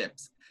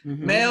relationships.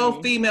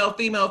 Male, female,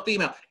 female,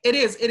 female. It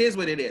is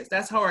what it is.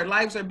 That's how our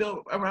lives are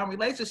built around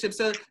relationships.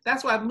 So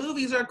that's why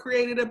movies are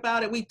created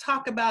about it. We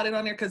talk about it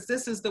on there because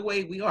this is the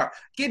way we are.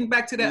 Getting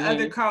back to that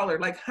other caller,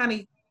 like,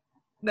 honey,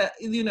 the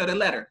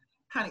letter.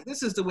 Honey,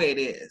 this is the way it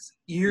is.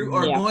 You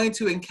are going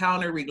to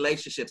encounter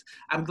relationships.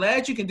 I'm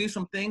glad you can do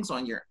some things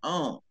on your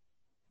own,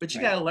 but you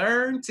got to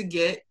learn to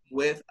get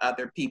with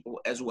other people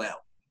as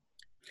well.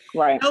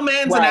 Right. No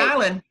man's an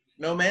island.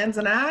 No man's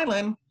an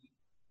island,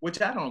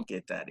 which I don't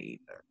get that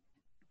either.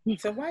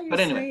 So why you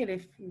say it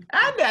if you...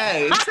 I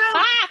know.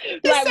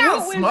 It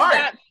sounds smart.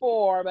 That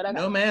for? But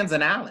no man's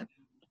an island.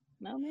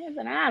 No man's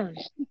an island.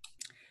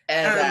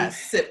 As I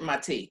sip my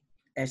tea.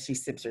 As she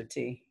sips her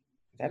tea.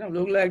 That don't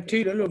look like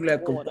tea. That look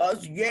like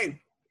Courvoisier.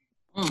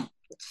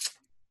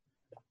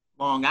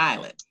 Long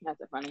Island. That's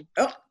funny.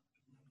 Oh.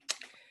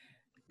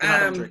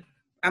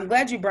 I'm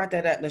glad you brought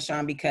that up,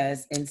 LaShawn,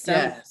 because in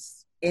some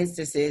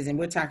instances, and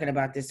we're talking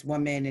about this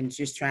woman and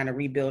just trying to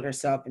rebuild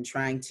herself and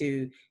trying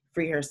to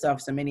free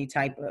herself from any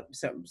type of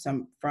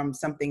from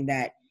something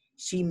that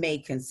she may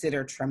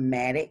consider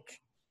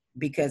traumatic,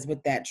 because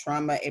with that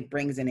trauma, it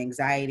brings in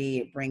anxiety,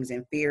 it brings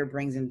in fear, it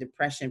brings in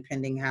depression,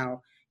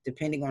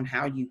 depending on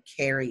how you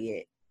carry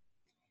it.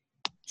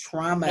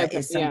 Trauma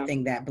is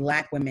something that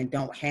Black women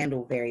don't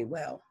handle very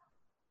well.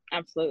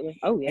 Absolutely.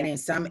 Oh yeah. And in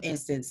some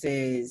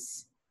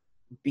instances,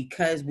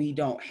 because we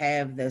don't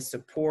have the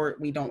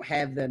support, we don't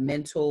have the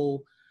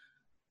mental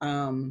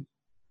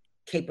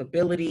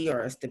capability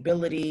or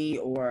stability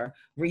or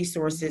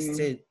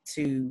resources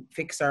to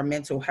fix our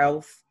mental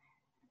health,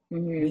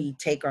 we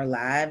take our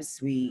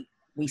lives, we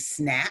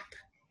snap,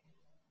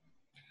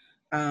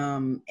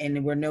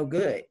 and we're no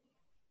good.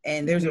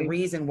 And there's a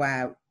reason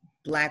why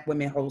Black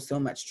women hold so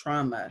much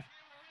trauma.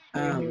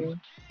 And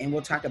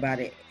we'll talk about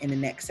it in the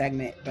next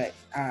segment. But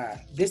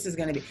this is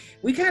going to be,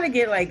 we kind of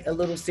get like a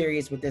little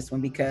serious with this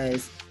one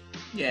because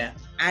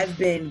I've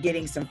been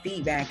getting some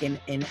feedback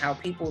in how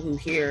people who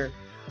hear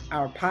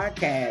our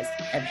podcast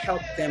have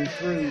helped them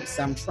through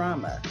some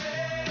trauma,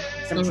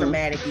 some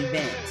traumatic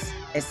events,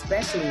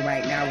 especially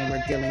right now when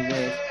we're dealing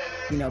with,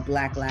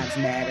 Black Lives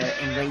Matter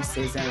and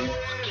racism.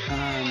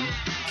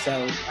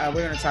 So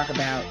we're going to talk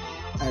about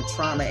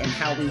trauma and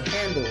how we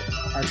handle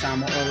our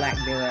trauma or lack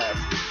thereof.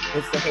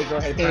 It's the Hey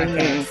Girl Hey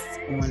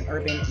podcast on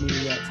Urban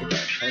Media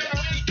Today. Hold on.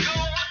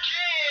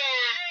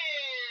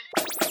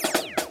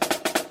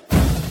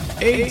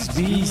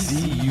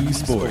 HBCU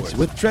Sports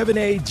with Trevin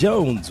A.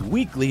 Jones,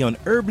 weekly on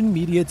Urban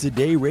Media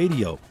Today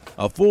Radio.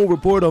 A full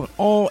report on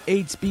all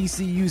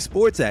HBCU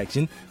sports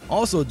action.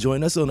 Also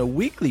join us on a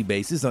weekly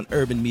basis on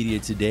Urban Media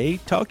Today,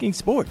 Talking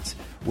Sports,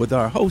 with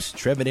our host,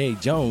 Trevin A.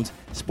 Jones,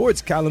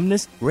 sports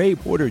columnist Ray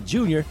Porter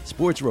Jr.,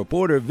 sports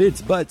reporter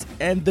Vince Butts,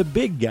 and the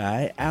big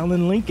guy,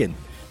 Alan Lincoln.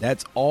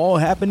 That's all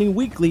happening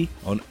weekly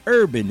on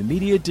Urban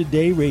Media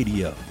Today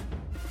Radio.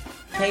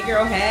 Hey,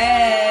 girl,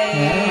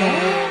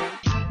 hey.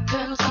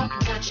 Girls,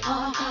 got you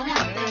all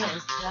out there.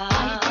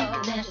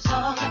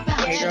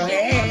 Hey, girl,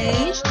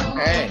 hey.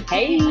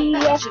 Hey.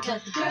 It's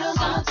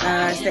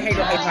the Hey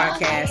Girl Hey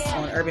podcast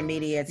on Urban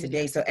Media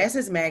Today. So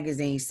Essence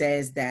Magazine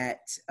says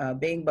that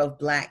being both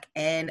Black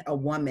and a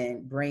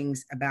woman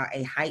brings about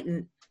a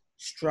heightened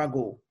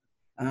struggle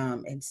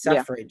and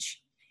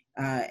suffrage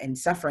and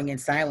suffering in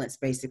silence,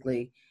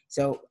 basically.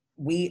 So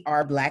we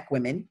are Black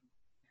women.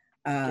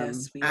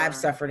 I've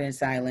suffered in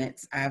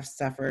silence. I've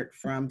suffered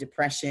from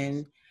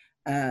depression.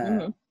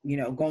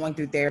 Going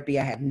through therapy.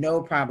 I have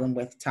no problem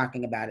with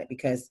talking about it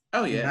because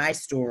my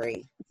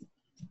story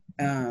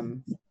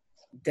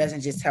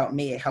doesn't just help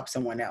me, it helps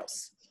someone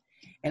else.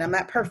 And I'm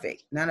not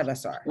perfect. None of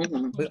us are. We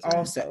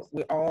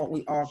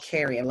all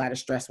carry a lot of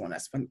stress on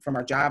us from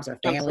our jobs, our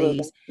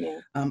families,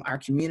 our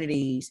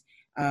communities,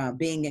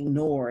 being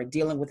ignored,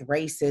 dealing with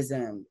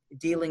racism,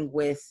 dealing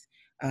with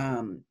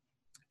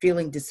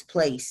feeling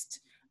displaced,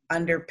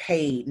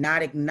 underpaid,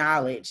 not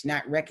acknowledged,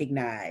 not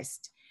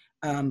recognized.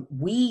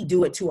 We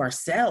do it to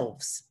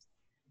ourselves,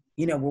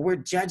 where we're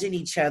judging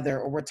each other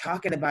or we're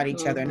talking about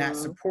each other, not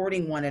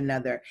supporting one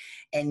another.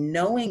 And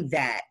knowing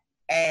that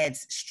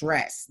adds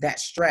stress. That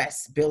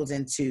stress builds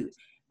into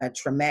a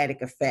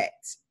traumatic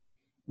effect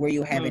where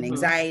you have an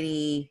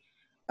anxiety,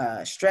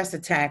 stress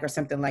attack or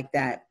something like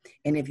that.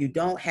 And if you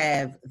don't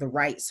have the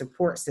right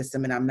support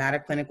system, and I'm not a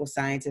clinical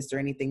scientist or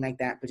anything like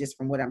that, but just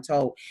from what I'm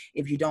told,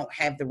 if you don't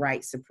have the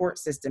right support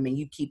system and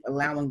you keep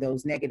allowing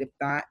those negative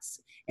thoughts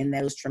and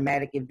those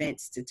traumatic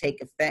events to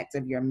take effect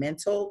of your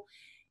mental,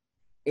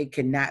 it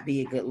cannot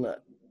be a good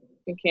look.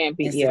 It can't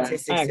be. And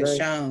statistics have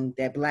shown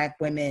that Black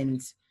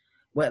women's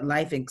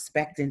life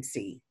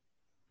expectancy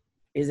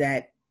is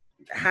at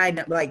high,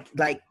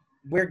 like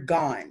we're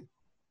gone.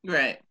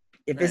 Right.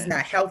 If it's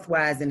not health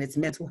wise, then it's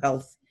mental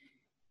health.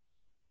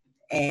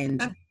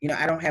 And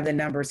I don't have the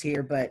numbers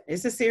here, but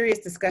it's a serious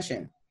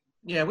discussion.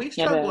 Yeah, we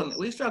struggle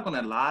in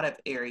a lot of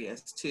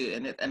areas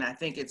too, and I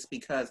think it's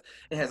because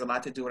it has a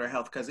lot to do with our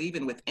health. Because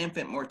even with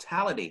infant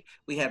mortality,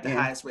 we have the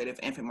highest rate of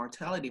infant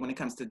mortality when it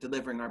comes to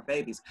delivering our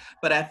babies.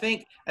 But I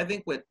think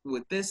what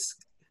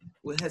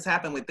has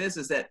happened with this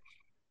is that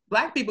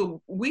Black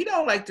people, we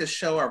don't like to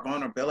show our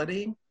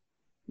vulnerability.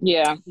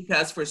 Yeah.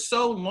 Because for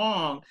so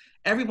long,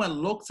 everyone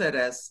look at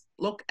us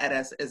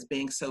as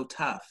being so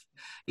tough,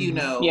 And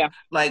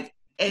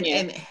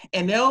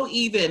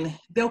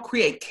they'll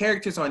create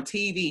characters on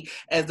TV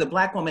as the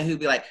Black woman who'd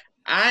be like,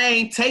 I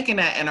ain't taking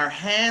that, and our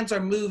hands are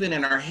moving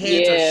and our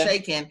heads are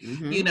shaking,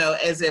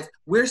 as if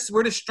we're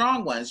the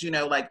strong ones,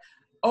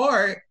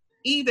 or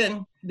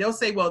even they'll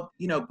say, well,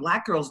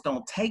 Black girls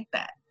don't take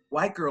that,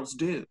 white girls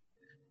do,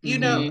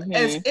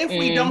 as if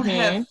we don't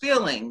have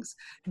feelings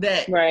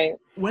that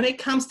when it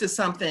comes to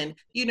something,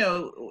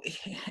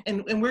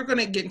 and we're going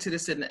to get into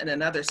this in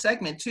another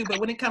segment too, but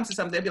when it comes to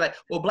something, they'll be like,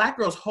 well, Black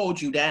girls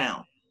hold you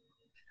down.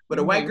 But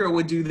a white girl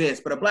would do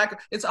this, but a Black girl,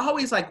 it's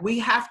always like, we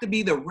have to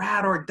be the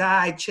ride or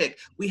die chick.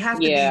 We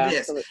have to be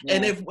this.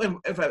 And if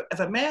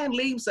a man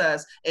leaves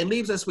us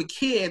with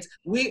kids,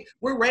 we're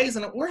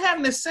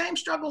having the same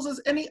struggles as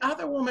any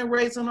other woman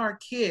raising our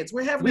kids.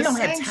 We're having the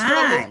same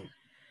struggles.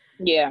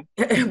 Yeah.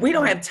 We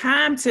don't have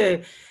time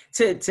to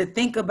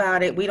think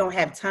about it. We don't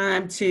have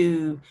time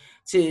to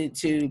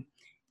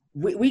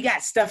we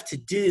got stuff to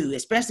do,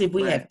 especially if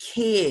we have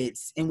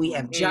kids and we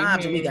have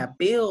jobs and we got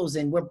bills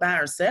and we're by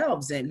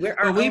ourselves and we're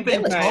our we've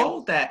been village.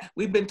 told that.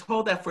 We've been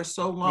told that for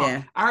so long.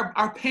 Yeah.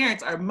 Our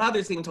parents, our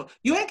mothers even told,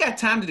 you ain't got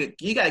time to do,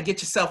 you got to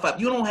get yourself up.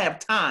 You don't have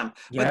time.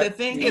 Yep. But the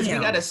thing is, we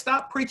got to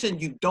stop preaching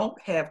you don't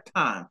have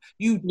time.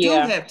 You do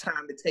have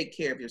time to take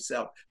care of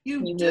yourself.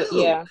 You do.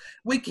 Yeah.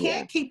 We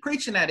can't keep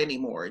preaching that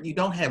anymore. You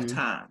don't have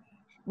time.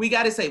 We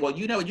got to say, well,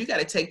 you know, you got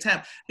to take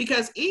time,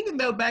 because even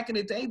though back in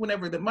the day,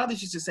 whenever the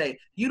mothers used to say,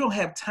 you don't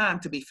have time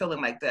to be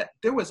feeling like that,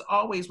 there was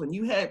always, when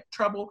you had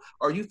trouble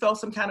or you felt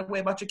some kind of way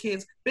about your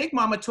kids, Big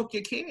Mama took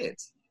your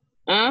kids.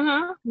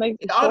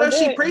 Although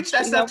she preached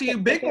that stuff to you,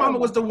 Big Mama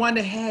was the one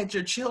that had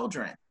your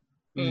children.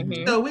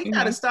 So we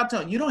got to stop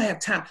telling you don't have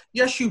time.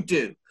 Yes, you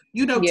do.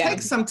 You know,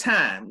 take some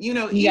time. You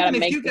know, even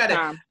if you got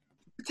to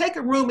take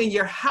a room in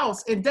your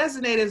house and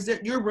designate as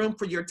your room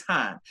for your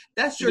time.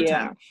 That's your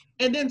time.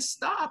 And then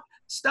stop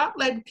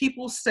letting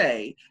people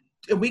say,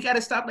 we got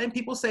to stop letting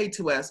people say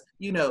to us,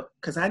 you know,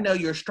 because I know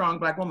you're a strong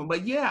Black woman,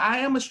 but yeah, I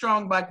am a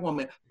strong Black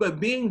woman, but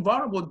being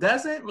vulnerable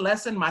doesn't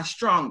lessen my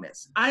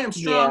strongness. I am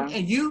strong,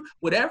 and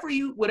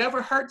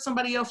whatever hurts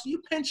somebody else,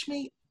 you pinch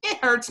me, it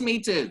hurts me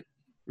too.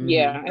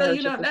 Yeah. So,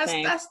 you know,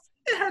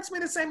 it hurts me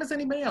the same as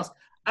anybody else.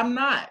 I'm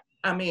not.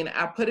 I mean,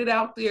 I put it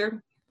out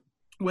there,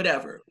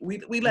 whatever.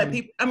 We let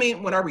people, I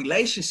mean, with our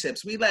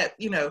relationships, we let,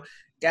 you know,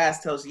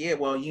 guys tells you, yeah,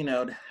 well, you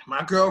know,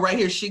 my girl right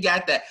here, she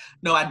got that.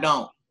 No, I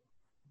don't.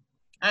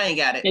 I ain't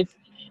got it.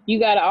 You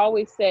got to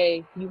always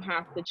say you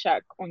have to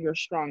check on your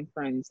strong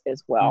friends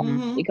as well,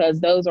 because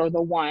those are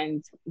the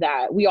ones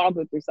that we all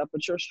go through stuff.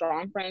 But your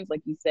strong friends,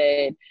 like you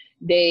said,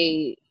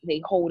 they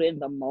hold in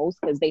the most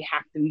because they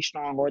have to be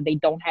strong, or they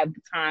don't have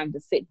the time to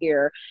sit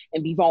here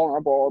and be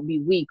vulnerable or be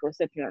weak or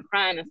sit here and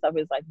crying and stuff.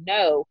 It's like,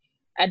 no,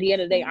 at the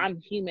end of the day, I'm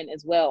human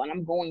as well, and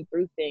I'm going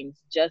through things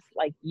just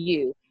like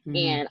you.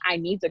 And I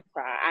need to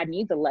cry. I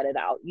need to let it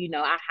out. You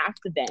know, I have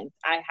to vent.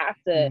 I have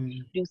to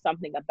do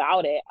something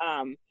about it.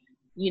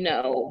 You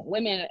know,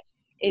 women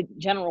in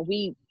general,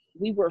 we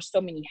wear so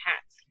many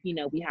hats. You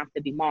know, we have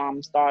to be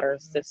moms,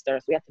 daughters,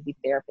 sisters. We have to be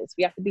therapists.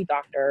 We have to be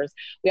doctors.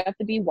 We have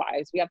to be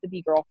wives. We have to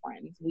be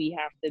girlfriends. We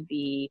have to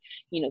be,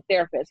 you know,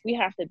 therapists. We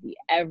have to be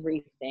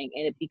everything.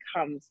 And it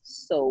becomes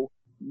so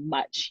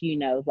much, you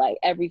know, like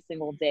every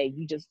single day,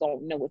 you just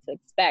don't know what to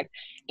expect.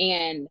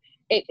 And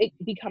it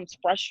becomes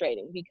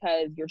frustrating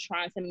because you're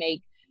trying to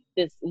make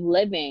this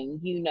living,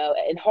 you know,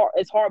 and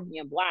it's hard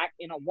being Black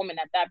and a woman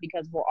at that,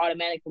 because we're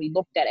automatically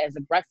looked at as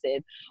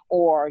aggressive,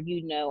 or,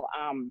 you know,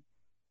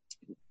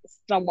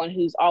 someone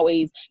who's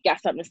always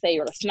got something to say,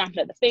 or snapping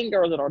at the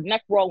fingers, or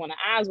neck rolling, the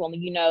eyes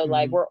rolling, you know,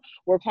 like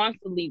we're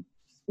constantly,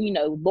 you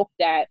know,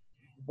 looked at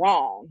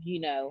wrong, you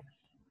know.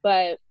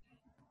 But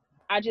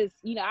I just,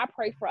 you know, I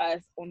pray for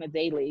us on a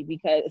daily,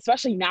 because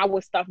especially now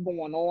with stuff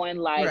going on,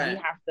 like we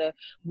have to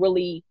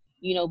really,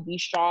 you know, be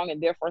strong and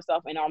there for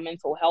ourselves, and our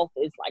mental health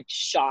is like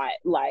shot.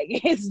 Like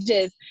it's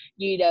just,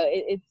 you know,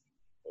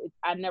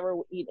 I never,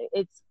 you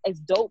know, it's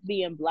dope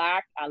being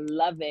Black. I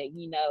love it,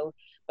 you know,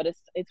 but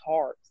it's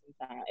hard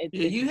sometimes. It's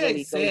you really,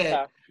 had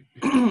said,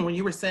 really when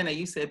you were saying that,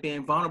 you said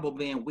being vulnerable,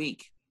 being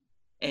weak.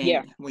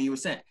 And when you were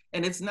saying,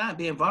 and it's not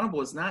being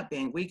vulnerable, it's not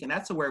being weak. And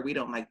that's a word we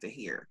don't like to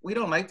hear. We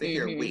don't like to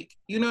hear weak.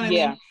 You know what I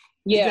mean?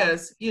 Yeah.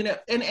 Because, you know,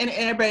 and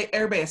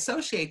everybody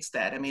associates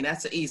that. I mean,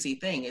 that's an easy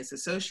thing. It's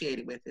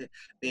associated with it,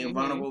 being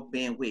vulnerable,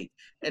 being weak.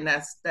 And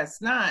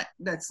that's not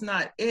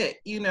it,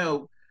 you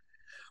know,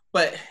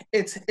 but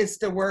it's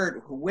the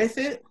word with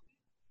it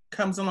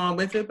comes along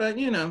with it. But,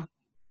 you know,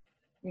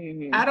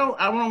 I don't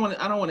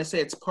want to say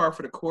it's par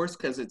for the course,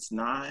 because it's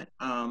not.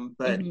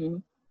 But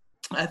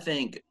I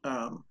think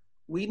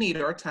we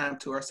need our time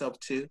to ourselves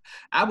too.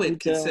 I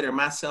would consider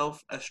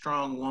myself a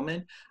strong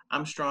woman.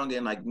 I'm strong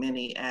in like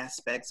many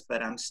aspects,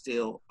 but I'm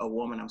still a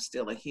woman. I'm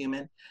still a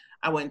human.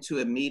 I went to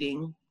a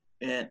meeting,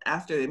 and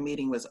after the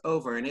meeting was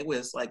over, and it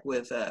was like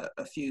with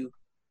a few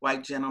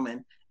white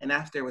gentlemen, and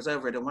after it was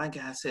over, the one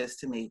guy says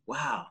to me,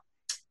 "Wow,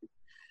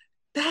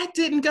 that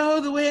didn't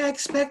go the way I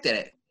expected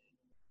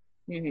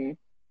it."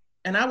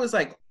 And I was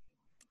like,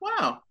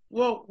 "Wow,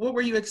 well, what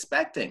were you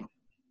expecting?"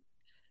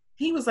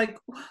 He was like,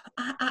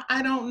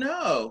 I don't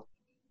know.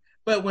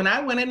 But when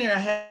I went in there, I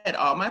had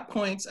all my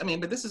points. I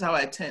mean, but this is how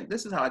I attend.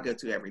 This is how I go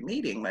to every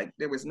meeting. Like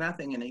there was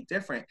nothing any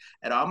different.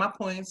 At all my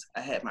points, I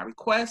had my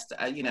request,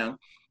 you know.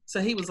 So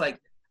he was like,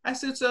 I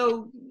said,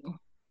 so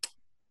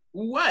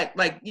what?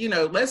 Like, you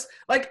know,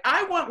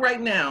 I want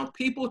right now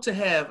people to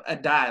have a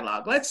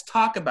dialogue. Let's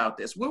talk about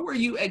this. What were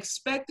you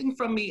expecting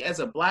from me as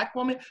a Black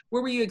woman?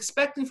 What were you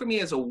expecting from me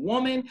as a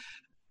woman?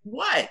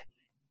 What?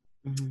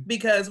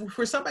 Because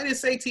for somebody to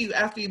say to you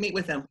after you meet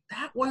with them,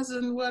 that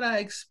wasn't what I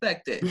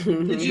expected.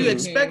 Did you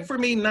expect for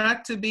me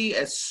not to be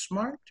as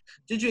smart?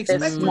 Did you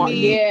expect for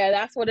me? Yeah,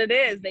 that's what it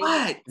is.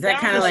 What? Is that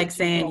kind of like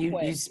saying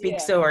you speak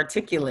so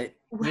articulate?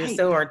 Right. You're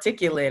so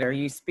articulate, or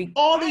you speak.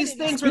 All these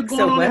things were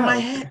going on in my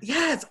head.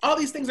 Yes, all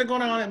these things are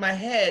going on in my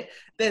head.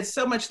 There's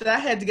so much that I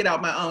had to get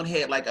out my own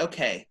head. Like,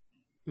 okay,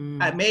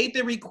 I made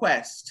the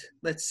request.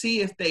 Let's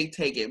see if they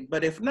take it.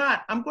 But if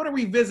not, I'm going to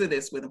revisit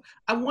this with them.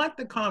 I want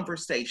the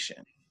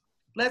conversation.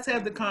 let's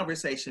have the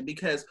conversation,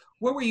 because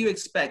what were you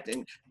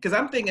expecting? Because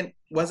I'm thinking,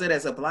 was it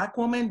as a Black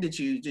woman? Did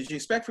you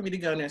expect for me to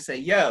go in there and say,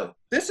 yo,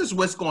 this is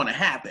what's going to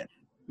happen?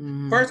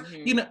 First,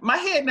 my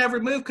head never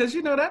moved, because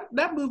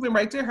that movement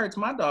right there hurts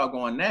my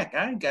doggone neck.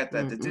 I ain't got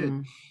that to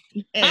do.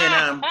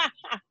 And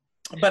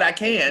but I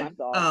can.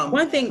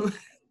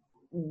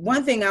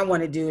 One thing I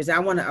want to do is I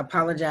want to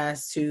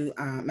apologize to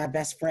my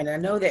best friend. I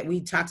know that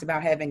we talked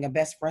about having a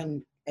best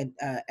friend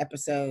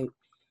episode.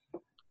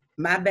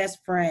 My best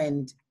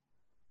friend,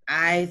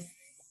 I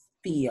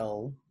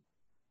feel,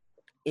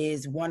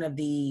 is one of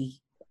the,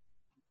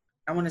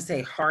 I want to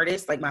say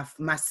hardest. Like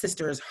my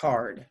sister is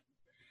hard.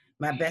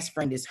 My best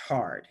friend is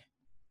hard.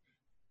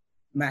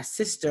 My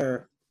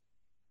sister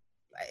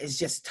is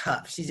just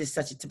tough. She's just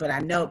such a,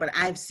 but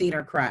I've seen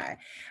her cry.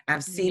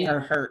 I've seen her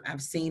hurt.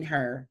 I've seen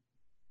her,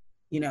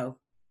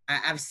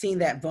 I've seen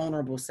that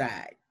vulnerable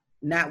side,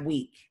 not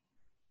weak.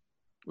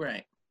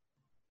 Right.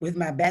 With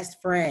my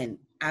best friend,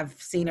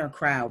 I've seen her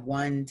cry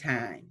one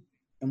time,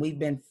 and we've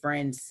been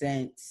friends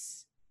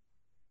since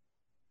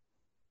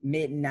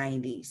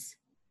mid-90s.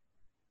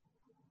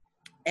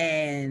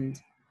 And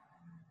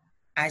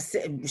I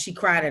said, she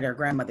cried at her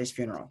grandmother's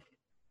funeral.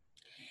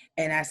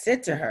 And I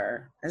said to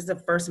her, "This is the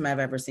first time I've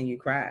ever seen you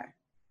cry."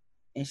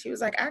 And she was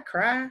like, "I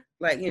cry."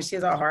 Like,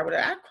 she's all hard with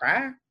it. "I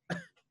cry."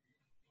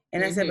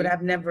 And I said, "But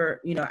I've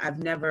never,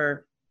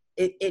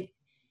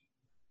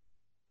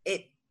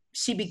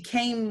 she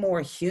became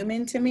more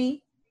human to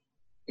me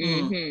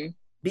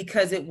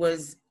because it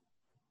was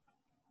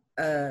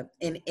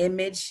an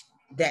image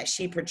that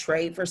she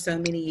portrayed for so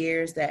many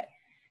years, that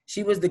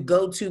she was the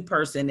go-to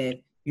person if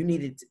you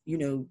needed,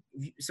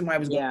 somebody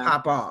was going to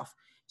pop off.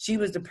 She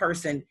was the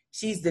person.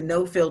 She's the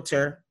no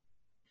filter.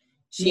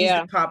 She's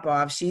the pop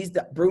off. She's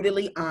the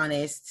brutally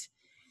honest.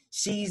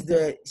 She's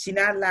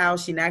not loud.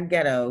 She's not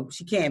ghetto.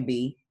 She can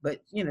be,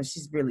 but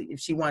she's really, if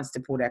she wants to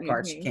pull that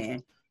card, she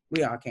can.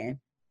 We all can.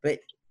 But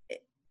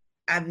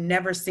I've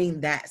never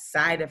seen that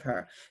side of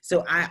her.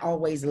 So I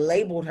always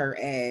labeled her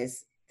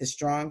as the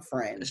strong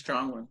friend. The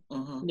strong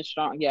one. The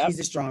strong, yeah. She's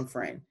a strong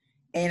friend.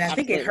 And I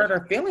think it hurt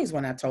her feelings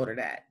when I told her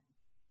that.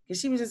 Because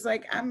she was just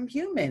like, "I'm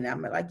human.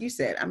 I'm like you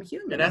said, I'm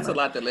human." And that's a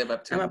lot to live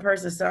up to. I'm a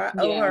person. So I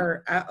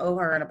owe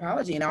her an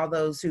apology. And all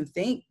those who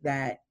think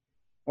that,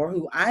 or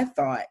who I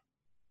thought.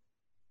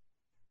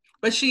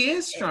 But she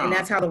is strong. And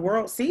that's how the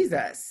world sees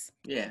us.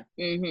 Yeah.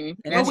 And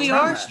well, we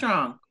are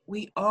strong.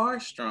 We are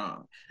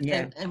strong.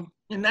 Yeah.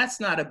 And that's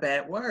not a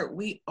bad word.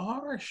 We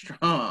are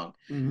strong.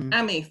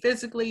 I mean,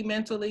 physically,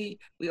 mentally,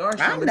 we are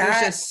strong.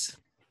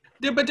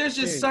 But there's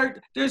just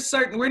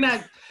certain, we're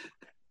not,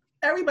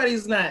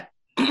 everybody's not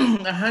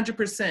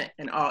 100%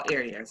 in all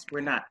areas.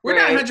 We're not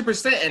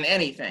 100% in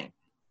anything.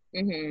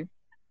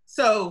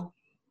 So,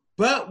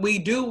 but we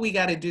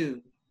got to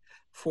do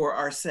for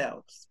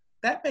ourselves.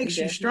 That makes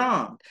you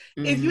strong.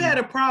 If you had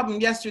a problem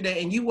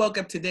yesterday and you woke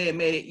up today and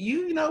made it,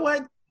 you know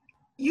what?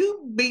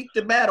 You beat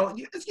the battle.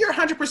 You're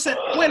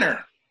 100%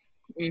 winner.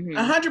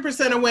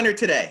 100% a winner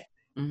today.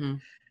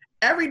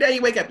 Every day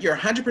you wake up, you're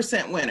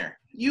 100% winner.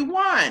 You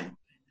won.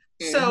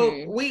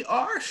 So we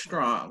are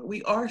strong.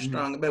 We are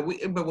strong. But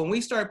when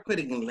we start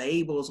putting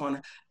labels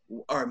on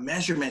our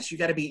measurements, you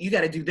got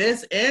to do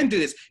this and do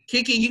this.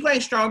 Kiki, you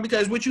ain't strong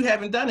because what you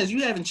haven't done is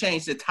you haven't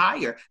changed the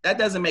tire. That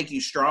doesn't make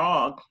you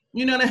strong.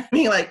 You know what I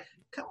mean? Like,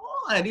 come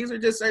on. These are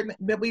just certain,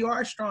 but we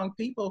are strong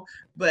people.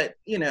 But,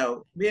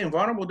 being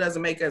vulnerable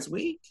doesn't make us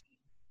weak.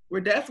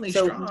 We're definitely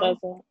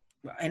strong.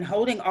 And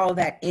holding all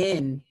that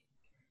in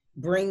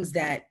brings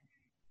that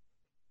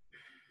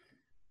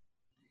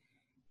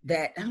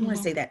I don't want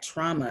to say that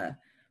trauma,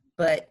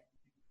 but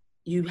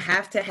you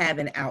have to have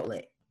an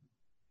outlet.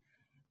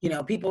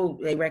 People,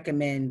 they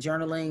recommend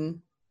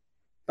journaling,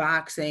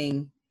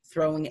 boxing,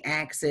 throwing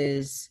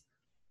axes,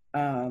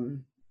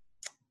 burning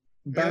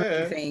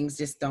things.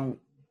 Just don't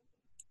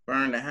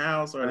burn the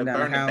house or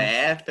burn the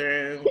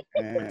bathroom.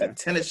 Put the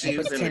tennis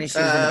shoes in the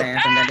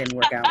bathroom. That didn't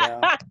work out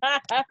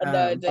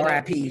well.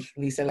 R.I.P.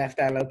 Lisa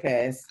Lifestyle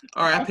Lopez.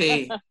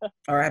 R.I.P.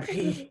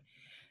 R.I.P.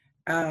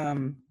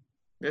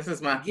 This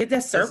is my get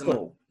that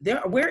circle.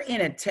 We're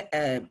in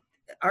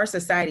our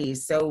society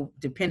is so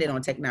dependent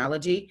on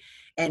technology,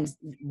 and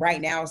right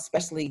now,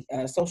 especially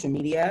social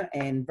media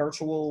and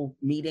virtual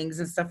meetings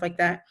and stuff like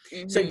that.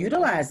 So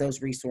utilize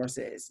those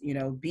resources.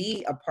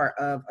 Be a part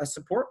of a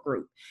support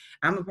group.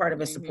 I'm a part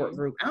of a support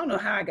group. I don't know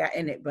how I got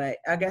in it, but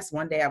I guess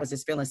one day I was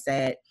just feeling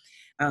sad,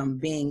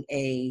 being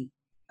a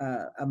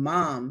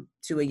mom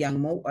to a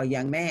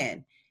young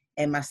man,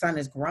 and my son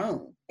is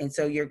grown, and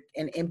so you're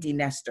an empty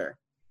nester,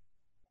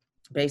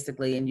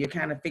 basically, and you're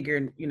kind of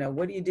figuring,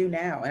 what do you do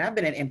now? And I've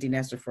been an empty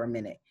nester for a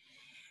minute,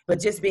 but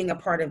just being a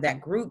part of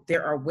that group,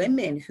 there are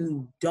women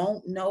who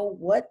don't know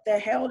what the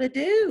hell to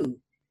do.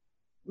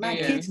 My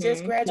kids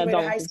just graduated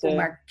high school.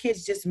 My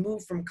kids just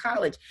moved from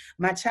college.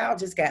 My child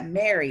just got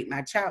married.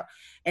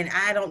 And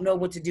I don't know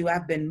what to do.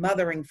 I've been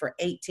mothering for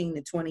 18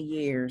 to 20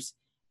 years,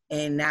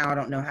 and now I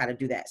don't know how to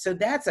do that. So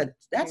that's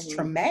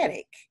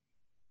traumatic,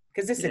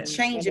 because it's a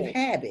change of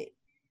habit.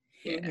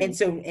 And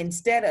so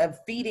instead of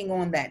feeding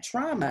on that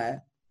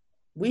trauma,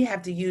 we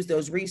have to use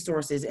those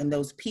resources and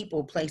those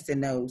people placed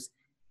in those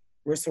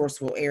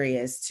resourceful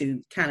areas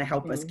to kind of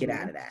help us get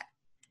out of that.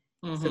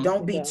 So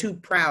don't be too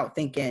proud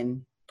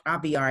thinking, I'll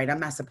be all right. I'm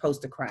not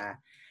supposed to cry.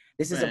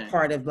 This is a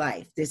part of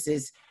life. This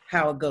is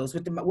how it goes.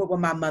 What will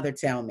my mother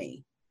tell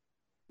me?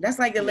 That's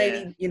like the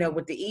lady, you know,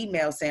 with the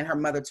email saying her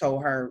mother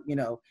told her, you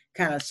know,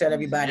 kind of shut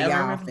everybody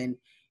off and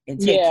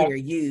take care of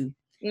you.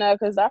 No,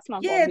 because that's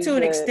not to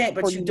an extent,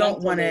 but you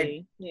don't want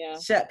to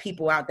shut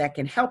people out that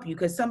can help you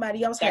because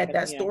somebody else had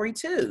that story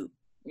too.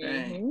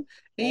 Right.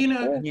 And,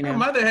 her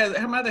mother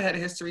had a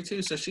history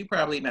too, so she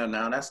probably no,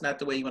 that's not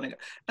the way you want to go.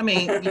 I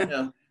mean, you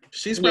know,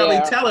 she's probably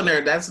telling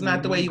her that's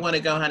not the way you want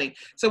to go, honey.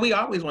 So we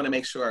always want to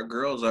make sure our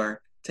girls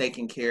are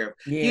taken care of.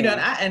 You know,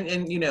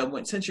 and you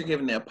know, since you're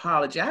giving the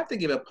apology, I have to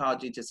give an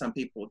apology to some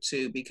people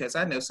too, because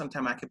I know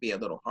sometimes I could be a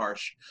little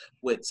harsh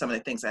with some of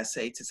the things I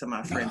say to some of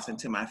my friends and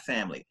to my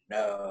family.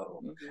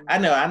 I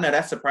know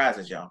that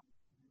surprises y'all.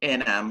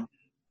 And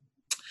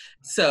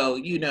so,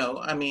 you know,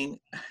 I mean,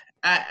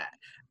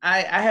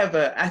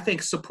 I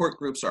think support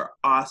groups are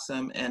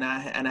awesome, and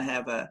I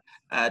have a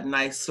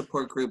nice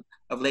support group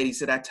of ladies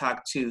that I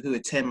talk to who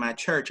attend my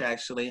church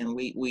actually, and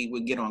we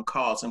would get on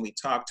calls and we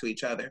talk to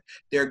each other.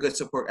 They're good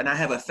support, and I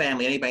have a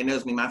family. Anybody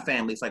knows me, my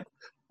family's like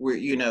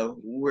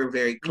we're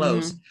very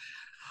close,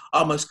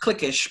 almost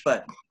cliquish,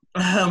 but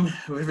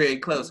we're very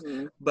close.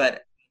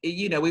 But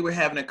you know, we were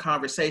having a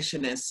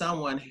conversation, and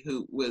someone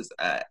who was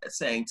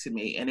saying to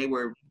me, and they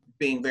were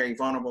being very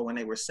vulnerable when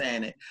they were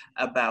saying it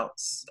about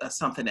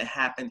something that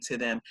happened to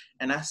them.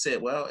 And I said,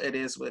 well, it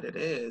is what it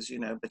is, you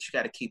know, but you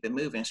got to keep it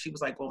moving. She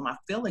was like, well, my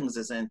feelings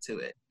is into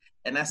it.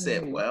 And I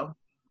said, well,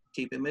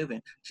 keep it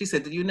moving. She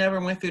said, you never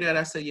went through that?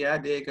 I said, yeah, I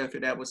did go through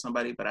that with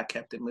somebody, but I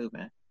kept it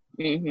moving.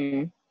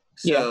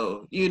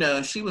 So, you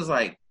know, she was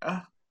like,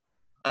 oh,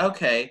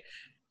 okay.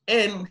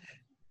 And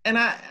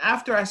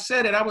after I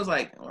said it, I was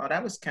like, well,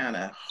 that was kind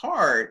of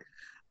hard.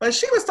 But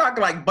she was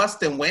talking like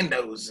busting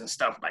windows and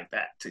stuff like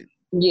that too.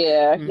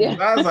 Yeah.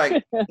 I was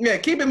like,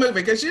 keep it moving,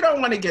 because you don't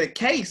want to get a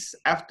case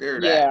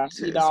after that.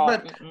 You don't.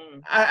 But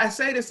I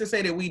say this to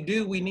say that we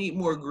need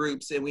more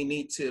groups, and we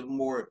need to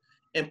more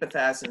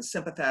empathize and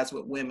sympathize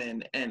with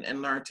women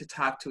and learn to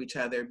talk to each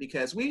other,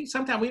 because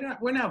sometimes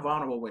we're not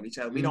vulnerable with each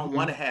other. We don't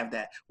want to have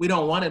that. We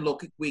don't want to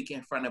look weak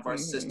in front of our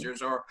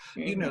sisters, or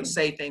you know,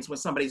 say things when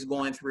somebody's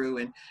going through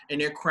and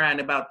they're crying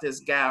about this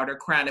guy, or they're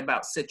crying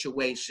about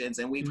situations,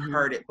 and we've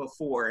heard it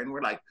before, and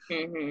we're like,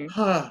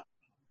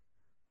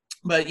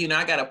 But, you know,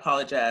 I got to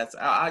apologize.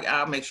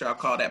 I'll make sure I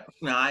call that.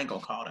 No, I ain't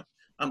going to call them.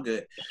 I'm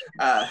good.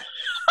 I'm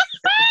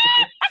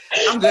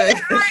good.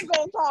 I ain't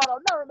going to call them.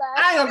 Never mind.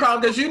 I ain't going to call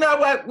them, because you know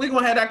what? We're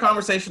going to have that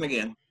conversation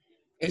again.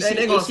 Is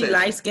she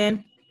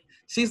light-skinned?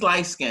 She's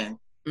light-skinned.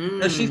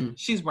 No,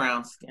 she's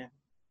brown-skinned.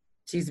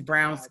 She's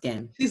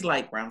brown-skinned. She's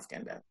light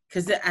brown-skinned, though.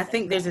 Because I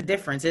think there's a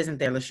difference, isn't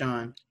there,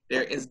 LaShawn?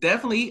 There is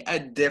definitely a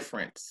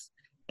difference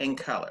in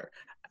color.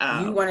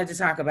 You wanted to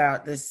talk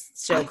about this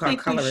show called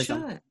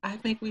Colorism. I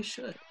think we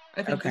should.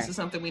 I think this is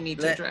something we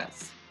need to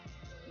address.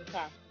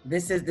 Okay.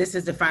 This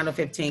is the final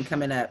 15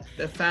 coming up.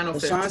 The final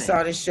 15. LaShawn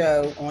saw this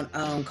show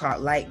on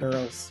called Light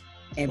Girls,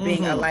 and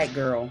being a light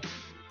girl.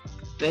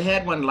 They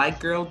had one light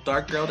girl,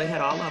 dark girl. They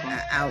had all of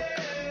them.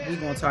 We're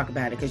gonna talk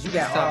about it, because you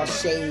got all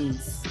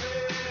shades.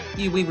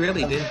 Yeah, we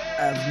really do.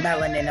 Of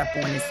melanin up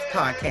on this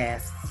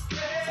podcast.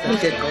 So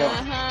Look at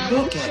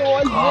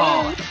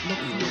God.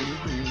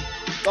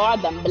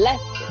 God done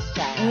blessed this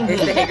child.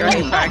 It's the Hey Girl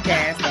Hey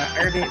podcast on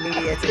Urban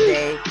Media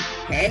Today.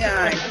 Hang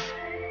on.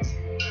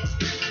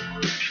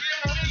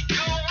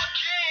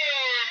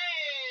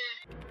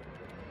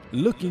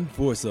 Looking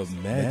for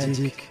some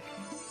magic?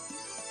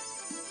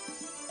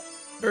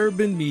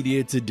 Urban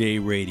Media Today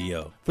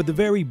Radio. For the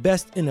very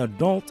best in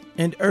adult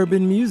and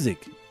urban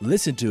music.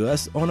 Listen to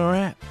us on our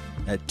app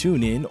at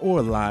TuneIn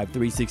or Live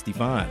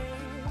 365.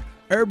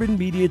 Urban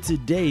Media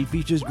Today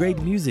features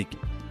great music,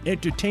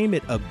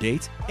 entertainment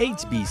updates,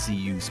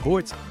 HBCU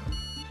sports,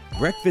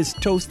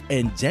 breakfast, toast,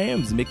 and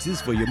jams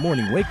mixes for your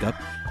morning wake-up,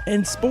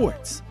 and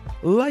sports.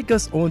 Like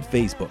us on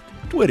Facebook,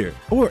 Twitter,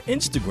 or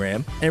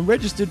Instagram, and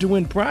register to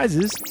win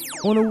prizes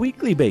on a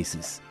weekly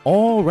basis.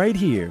 All right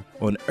here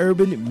on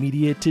Urban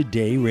Media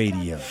Today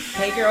Radio.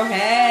 Hey girl,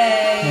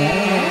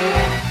 hey!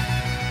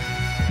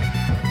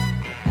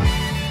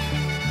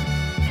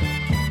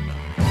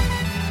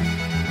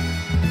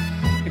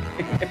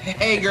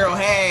 Hey girl,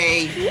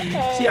 hey!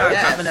 She already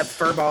popping up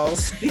fur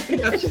balls.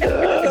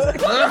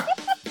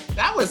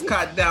 That was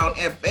cut down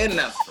in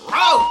the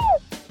throat.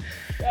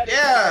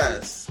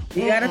 Yes.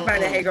 You gotta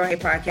find the Hey Girl Hey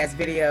podcast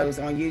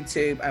videos on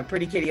YouTube.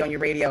 Pretty Kitty on your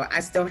radio. I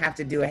still have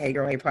to do a Hey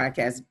Girl Hey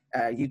podcast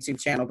YouTube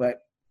channel,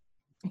 but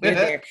we're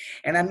there.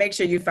 And I make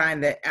sure you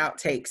find the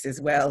outtakes as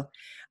well.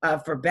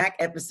 For back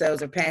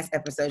episodes or past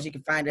episodes, you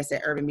can find us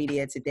at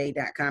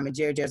urbanmediatoday.com. And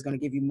Jerry is going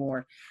to give you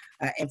more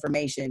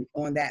information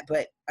on that.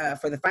 But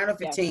for the final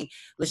 15,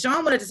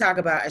 LaShawn wanted to talk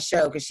about a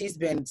show, because she's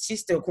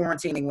still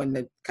quarantining when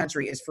the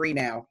country is free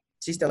now.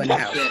 She's still in the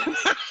house.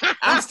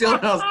 I'm still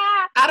in the house.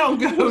 I don't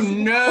go,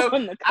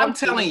 no. I'm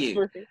telling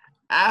you.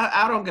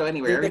 I don't go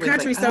anywhere. The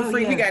country's like, so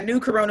free. We got new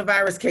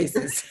coronavirus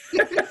cases.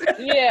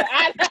 Yeah.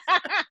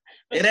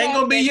 It ain't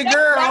gonna be your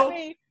girl.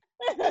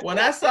 When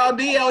I saw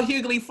DL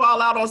Hughley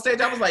fall out on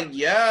stage, I was like,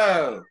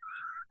 yo,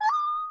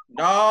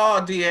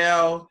 no,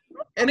 DL.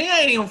 And he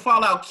ain't even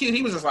fall out cute.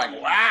 He was just like,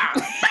 wow.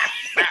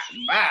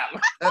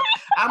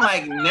 I'm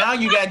like, now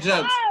you got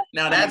jokes.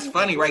 Now that's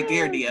funny right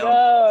there,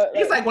 DL.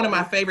 He's like one of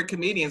my favorite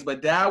comedians,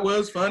 but that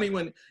was funny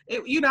when,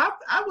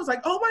 I was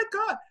like, oh my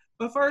God.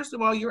 But first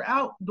of all, you're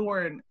out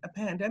during a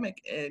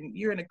pandemic and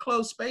you're in a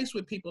closed space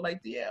with people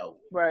like DL.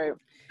 Right.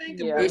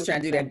 He's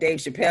trying to do that Dave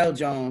Chappelle,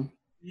 John.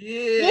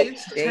 Yeah. Dave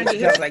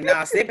Chappelle's like,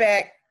 nah, sit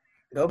back.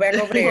 Go back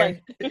over there.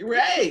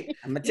 Right.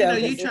 I'm going to tell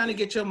you trying to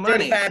get your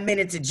money. 35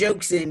 minutes of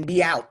jokes and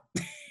be out.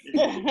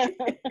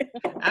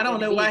 I don't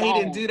know why he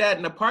didn't do that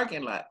in the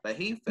parking lot, but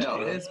he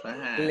felt his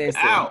behind.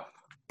 Listen. Ow.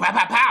 Pow,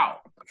 pow, pow.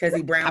 Because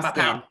he brown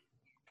skin.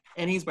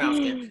 And he's brown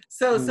skin.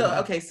 So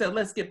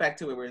let's get back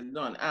to what we're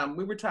doing.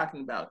 We were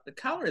talking about the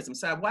colorism.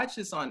 So I watched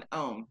this on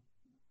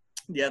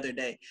the other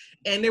day,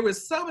 and there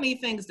was so many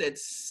things that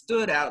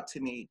stood out to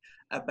me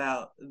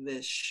about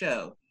this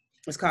show.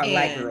 It's called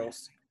Light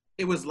Girls.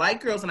 It was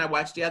Light Girls, and I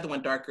watched the other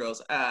one, Dark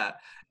Girls.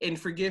 And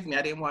forgive me,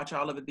 I didn't watch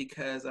all of it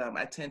because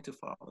I tend to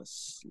fall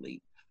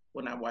asleep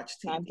when I watch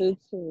TV. I do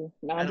too.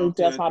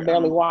 That's why I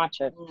barely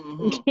watch it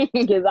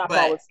because I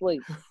fall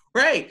asleep.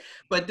 Right,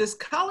 but this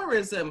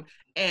colorism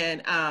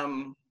and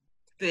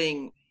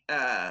thing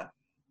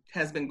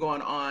has been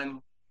going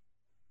on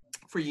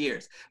for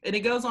years, and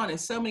it goes on in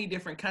so many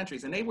different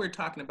countries. And they were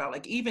talking about,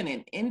 like, even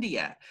in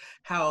India,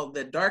 how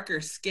the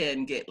darker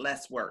skin get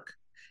less work.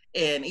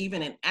 And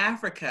even in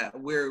Africa,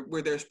 where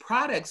there's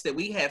products that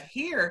we have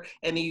here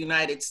in the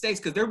United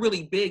States, because they're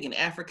really big in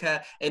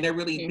Africa and they're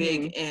really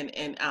big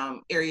in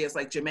areas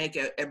like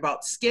Jamaica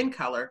about skin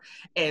color.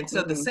 And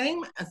so the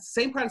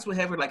same products we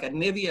have, like a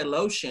Nivea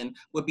lotion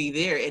would be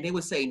there, and it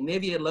would say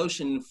Nivea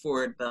lotion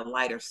for the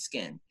lighter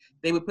skin.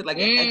 They would put like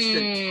an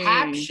extra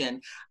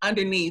caption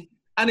underneath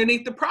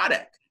the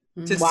product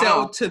to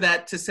sell to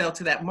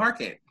that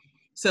market.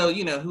 So,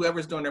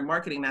 whoever's doing their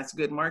marketing, that's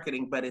good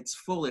marketing, but it's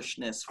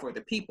foolishness for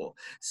the people.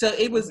 So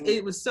it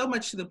was so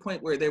much to the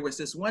point where there was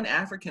this one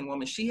African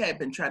woman, she had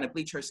been trying to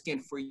bleach her skin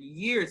for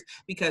years,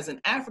 because in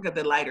Africa,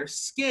 the lighter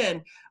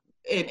skin,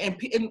 and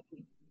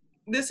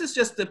this is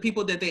just the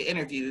people that they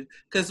interview,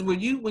 because when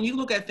you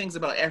look at things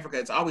about Africa,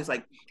 it's always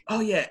like, oh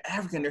yeah,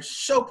 African, they're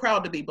so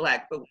proud to be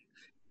Black. But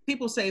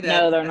people say that.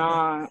 No, they're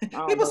not.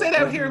 People say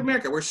that here in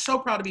America, we're so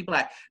proud to be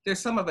Black. There's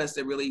some of us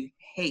that really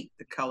hate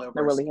the color of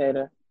our skin. Hate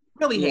it.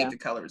 Really hate the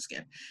color of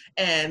skin.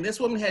 And this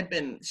woman had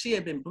been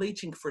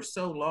bleaching for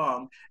so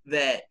long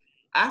that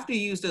after you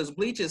use those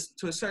bleaches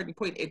to a certain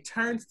point, it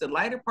turns the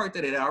lighter part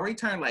that it already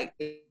turned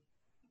it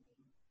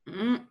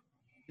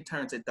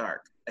turns it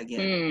dark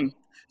again.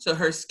 So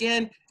her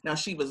skin, now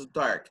she was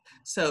dark.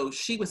 So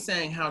she was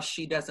saying how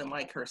she doesn't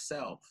like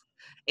herself.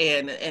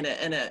 And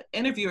an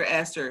interviewer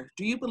asked her,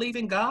 do you believe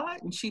in God?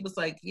 And she was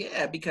like,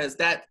 yeah, because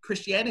that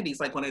Christianity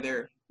is like one of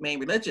their main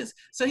religions.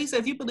 So he said,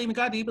 if you believe in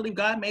God, do you believe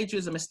God made you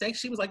as a mistake?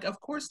 She was like, of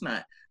course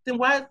not. Then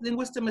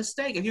what's the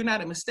mistake? If you're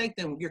not a mistake,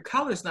 then your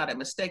color's not a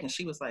mistake. And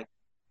she was like,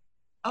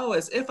 oh,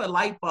 as if a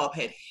light bulb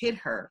had hit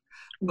her.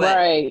 But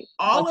right.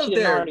 All of she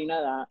didn't already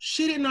know that.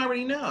 She didn't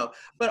already know.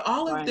 But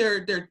all of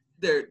their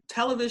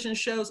television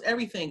shows,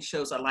 everything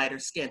shows a lighter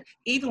skin.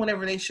 Even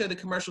whenever they show the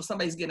commercial,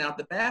 somebody's getting out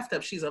the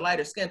bathtub, she's a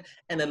lighter skin,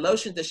 and the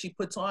lotion that she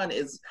puts on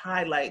is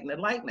highlighting the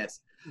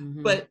lightness.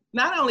 But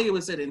not only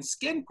was it in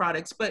skin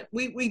products, but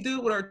we do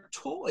it with our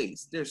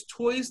toys. There's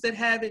toys that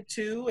have it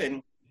too,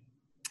 and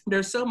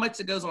there's so much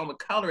that goes on with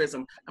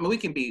colorism. I mean, we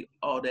can be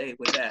all day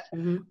with that.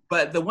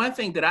 But the one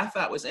thing that I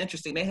thought was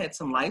interesting, they had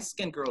some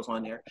light-skinned girls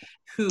on there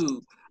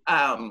who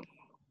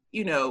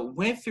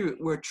went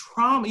through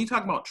trauma. You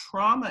talk about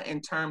trauma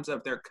in terms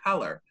of their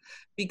color.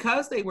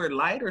 Because they were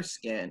lighter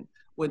skinned,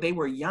 when they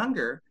were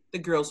younger, the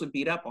girls would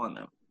beat up on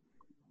them.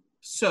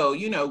 So,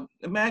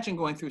 imagine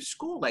going through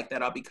school like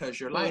that all because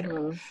you're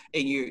lighter.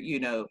 And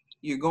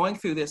you're going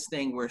through this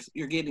thing where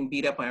you're getting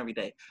beat up on every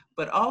day.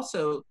 But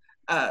also,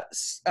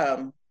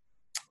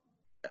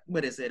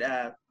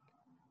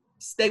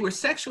 they were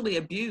sexually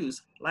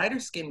abused. Lighter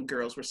skinned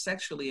girls were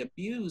sexually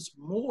abused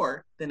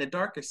more than the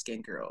darker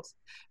skinned girls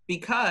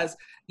because,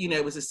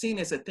 it was seen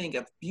as a thing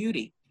of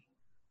beauty.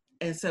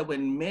 And so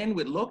when men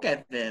would look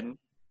at them,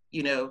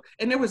 and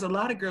there was a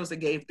lot of girls that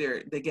gave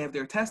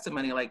their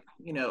testimony, like,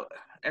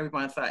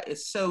 everyone thought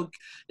it's so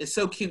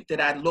cute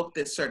that I look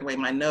this certain way.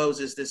 My nose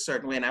is this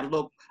certain way. And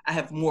I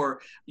have more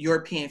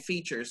European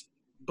features,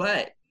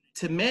 but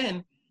to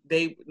men,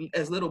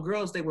 as little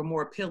girls, they were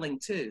more appealing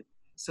too.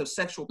 So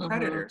sexual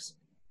predators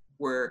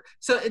were,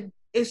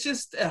 it's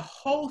just a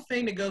whole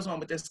thing that goes on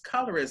with this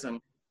colorism,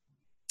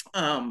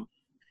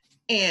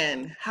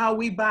 and how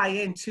we buy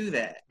into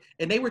that.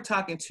 And they were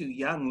talking to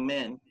young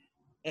men,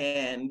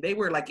 and they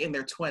were like in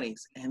their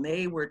 20s, and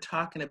they were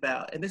talking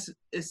about, and this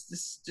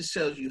just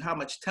shows you how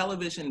much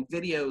television,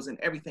 videos, and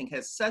everything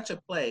has such a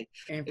play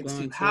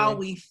into how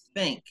we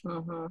think.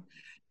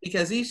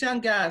 Because these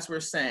young guys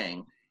were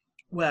saying,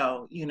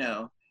 well,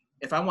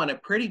 if I want a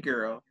pretty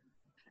girl,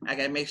 I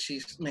gotta make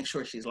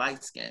sure she's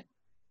light skinned.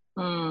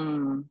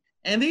 Mm.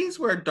 And these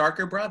were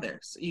darker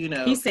brothers, you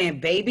know. He's saying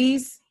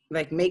babies,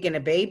 like making a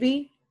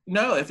baby.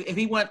 No, if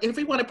he want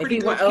a pretty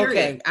girl, period.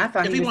 Okay, I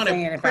thought if he was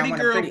saying if I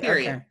want a pretty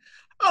period. Okay.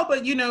 Oh,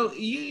 but you know,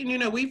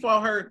 we've all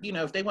heard, you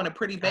know, if they want a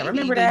pretty baby,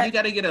 then that. you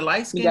got to get a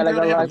light skinned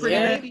girl to have a pretty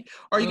baby,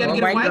 or you got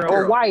to get a white girl.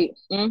 Or white.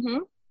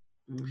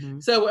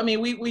 So I mean,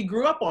 we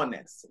grew up on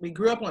this.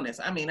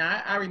 I mean,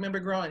 I remember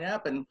growing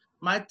up, and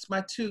my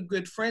two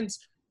good friends,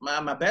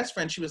 my best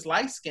friend, she was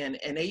light skinned,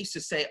 and they used to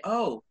say,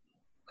 "Oh,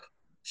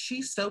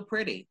 she's so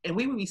pretty," and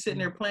we would be sitting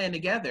there playing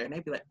together, and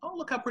they'd be like, "Oh,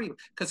 look how pretty,"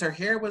 because her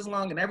hair was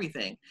long and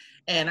everything,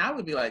 and I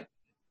would be like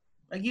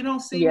you don't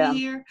see me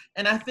here,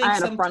 and I think I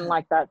had a friend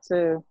like that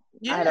too.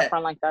 Yeah. I had a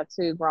friend like that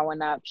too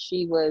growing up.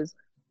 She was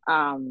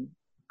a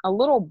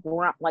little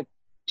brown, like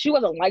she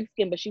wasn't light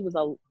skinned, but she was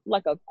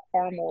like a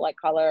caramel like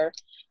color,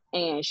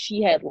 and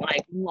she had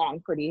like long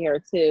pretty hair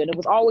too. And it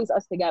was always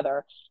us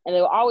together, and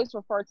they would always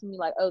refer to me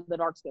like, "Oh, the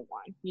dark skinned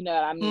one," you know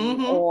what I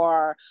mean?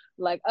 Or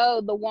like,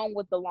 "Oh, the one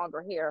with the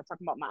longer hair,"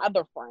 talking about my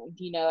other friend,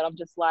 you know. And I'm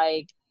just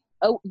like,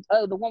 oh,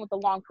 the one with the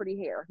long pretty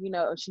hair, you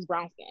know, she's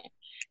brown skinned.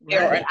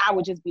 Right. And I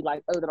would just be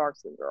like, "Oh, the dark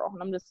skinned girl,"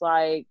 and I'm just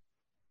like,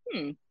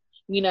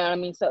 you know what I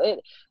mean? So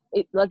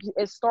it like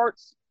it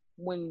starts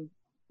when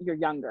you're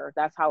younger.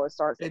 That's how it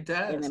starts. It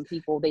does. And then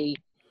people they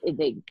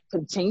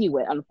continue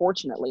it,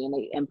 unfortunately, and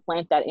they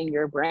implant that in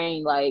your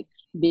brain, like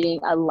being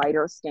a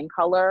lighter skin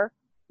color,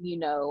 you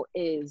know,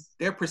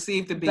 they're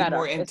perceived to be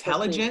more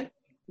intelligent.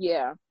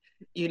 Yeah.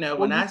 You know,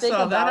 when I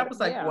saw that, I was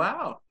like,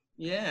 wow.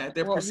 Yeah,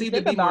 they're perceived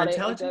to be more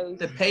intelligent.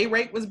 The pay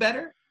rate was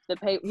better.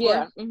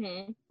 Well,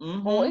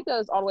 it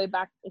goes all the way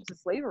back into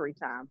slavery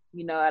time.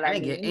 You know what I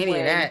mean? I didn't get any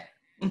of that.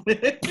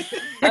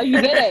 Oh, you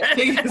did it.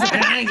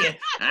 I ain't get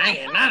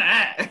none of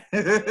that.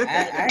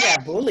 I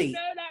got bullied.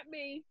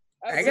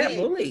 I got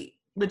bullied.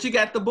 But you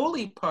got the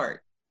bully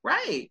part,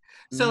 right?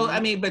 So I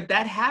mean, but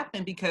that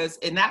happened because,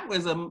 and that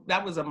was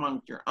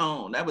among your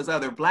own. That was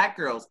other black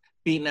girls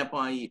beating up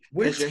on you.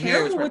 We're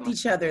terrible with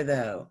each other,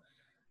 though.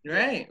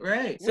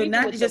 Right. So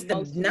not just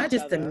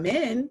the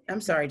men.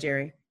 I'm sorry,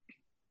 Jerry.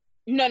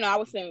 No, I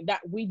was saying that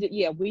we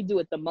do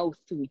it the most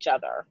to each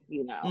other,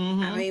 you know.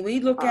 I mean, we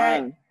look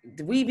at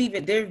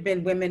there have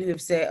been women who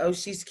have said, "Oh,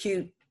 she's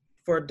cute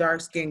for a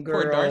dark-skinned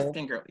girl." For a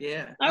dark-skinned girl,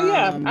 yeah. Oh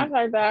yeah, I've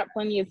heard that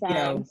plenty of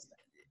times.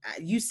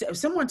 You know,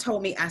 someone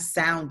told me I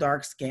sound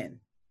dark-skinned.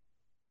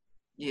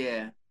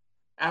 Yeah,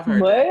 I've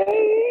heard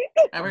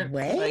that. I've heard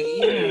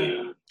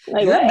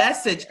your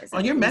message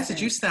on your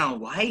message. You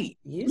sound white.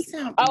 You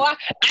sound. Oh,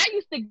 I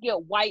used to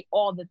get white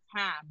all the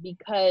time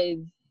because,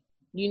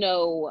 you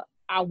know,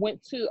 I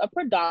went to a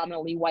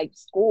predominantly white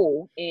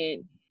school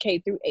in K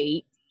through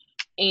 8.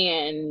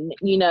 And,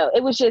 you know,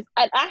 it was just,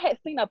 I had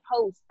seen a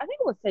post, I think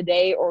it was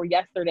today or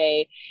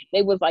yesterday.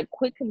 They was like,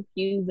 quit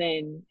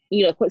confusing,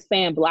 you know, quit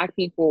saying black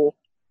people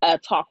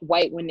talk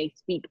white when they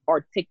speak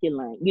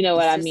articulate. You know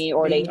what I mean?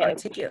 Or they have,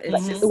 articulate.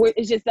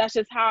 That's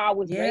just how I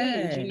was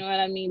raised. You know what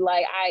I mean?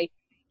 Like I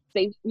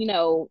say, you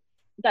know,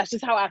 that's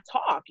just how I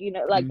talk, you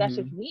know, like that's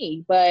just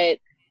me. But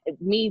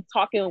me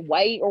talking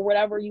white or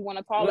whatever you want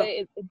to call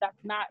it,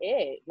 that's not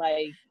it.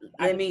 Like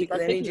let me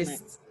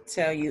just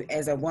tell you,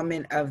 as a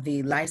woman of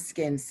the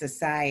light-skinned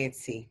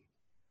society,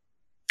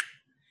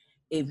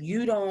 if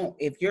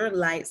you're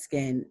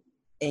light-skinned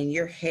and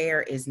your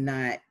hair is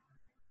not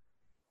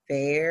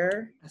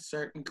fair, a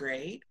certain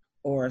grade,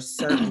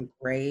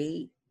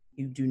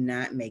 you do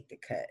not make the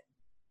cut.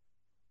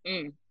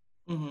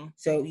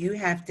 So you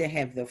have to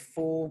have the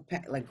full,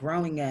 like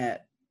growing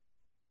up,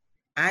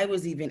 I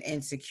was even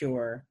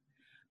insecure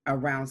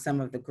around some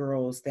of the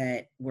girls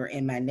that were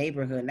in my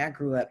neighborhood. And I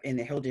grew up in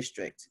the Hill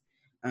District,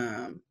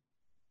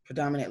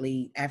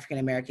 predominantly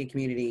African-American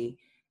community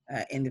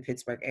in the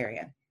Pittsburgh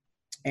area,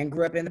 and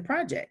grew up in the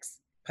projects,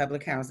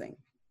 public housing.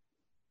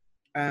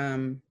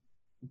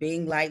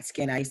 Being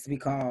light-skinned, I used to be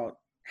called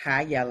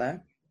high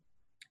yellow.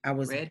 I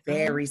was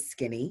very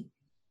skinny,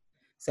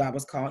 so I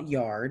was called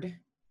yard.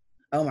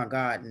 Oh my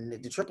God. And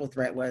the triple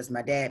threat was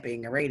my dad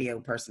being a radio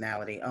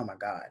personality. Oh my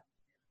God.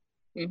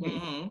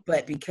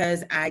 But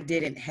because I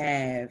didn't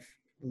have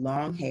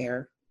long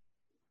hair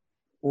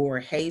or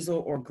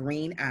hazel or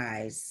green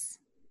eyes,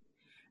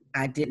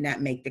 I did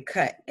not make the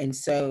cut. And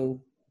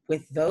so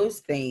with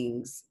those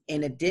things,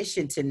 in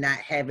addition to not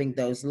having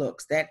those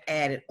looks, that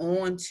added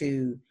on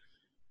to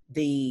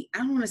the, I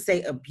don't want to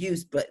say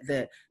abuse, but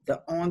the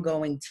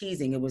ongoing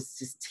teasing. It was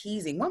just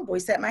teasing. One boy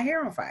set my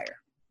hair on fire.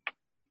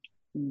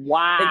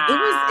 Wow. Like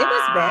it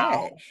was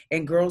bad.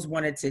 And girls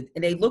wanted to,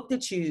 and they looked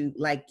at you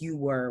like you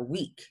were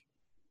weak.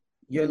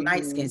 You're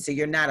light skinned, so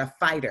you're not a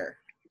fighter.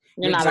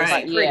 You're not just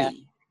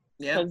pretty.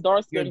 Yeah. Because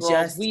dark skin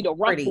girls, we the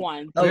rough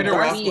ones. Oh,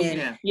 dark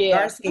skin. Yeah.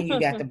 Dark skin, you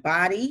got the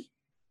body,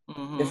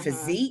 the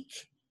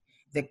physique,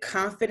 the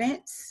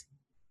confidence.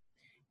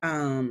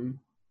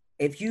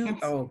 If you,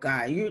 oh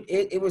God,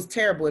 it was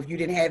terrible if you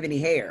didn't have any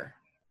hair.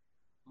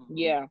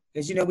 Yeah.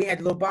 Because, you know, we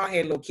had little bald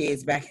head little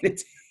kids back in the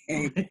day.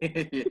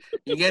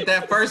 You get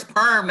that first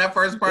perm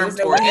was no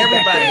tore weave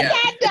everybody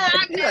back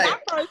up. My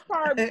first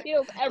perm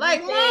kills everything.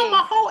 Like, Mom,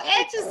 my whole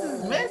edges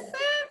is missing.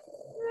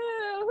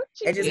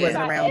 Edges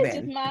wasn't around edges,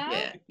 then. Mom.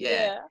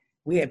 Yeah.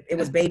 It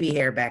was baby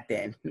hair back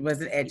then. It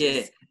wasn't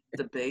edges. Yeah,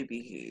 the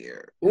baby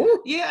hair.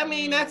 Ooh. Yeah, I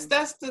mean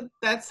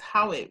that's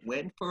how it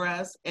went for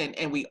us,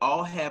 and we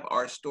all have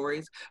our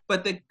stories.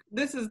 But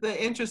this is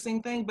the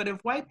interesting thing. But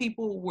if white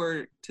people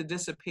were to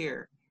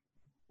disappear,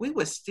 we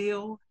would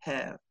still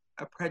have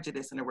a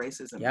prejudice and a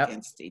racism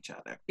against each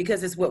other,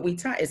 because it's what we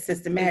taught. It's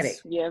systematic.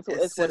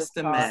 It's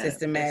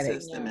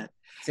systematic.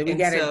 So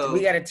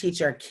we gotta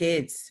teach our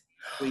kids.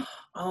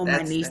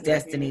 My niece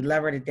Destiny,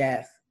 love her to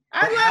death.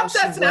 I love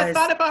Destiny. I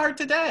thought about her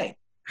today.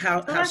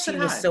 How she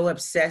was so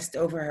obsessed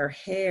over her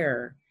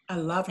hair. I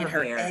love her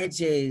hair.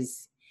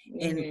 Edges,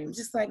 and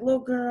just like, little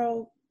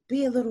girl,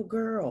 be a little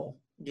girl.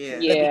 Yeah.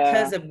 But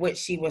because of what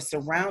she was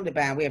surrounded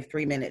by, we have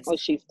 3 minutes.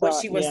 What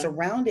she was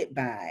surrounded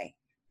by,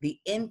 the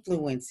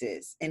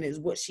influences, and is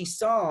what she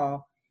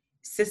saw,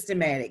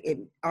 systematic. It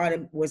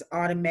was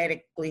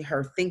automatically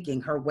her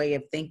thinking, her way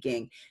of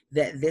thinking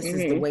that this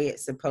is the way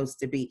it's supposed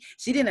to be.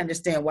 She didn't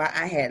understand why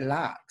I had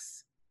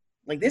locks.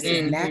 Like, this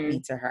is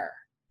nappy to her.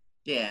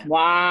 Yeah.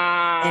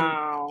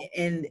 Wow.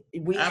 And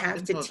we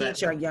have to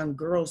teach our young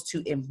girls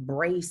to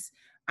embrace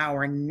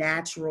our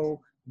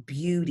natural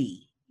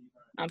beauty.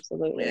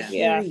 Absolutely.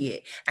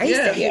 Period. I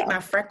used to hate my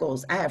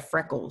freckles. I have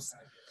freckles.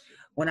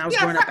 When I was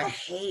growing up, I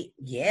hated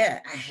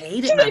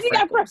my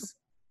freckles.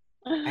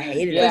 I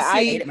hated it.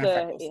 I hated my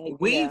freckles.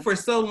 We, for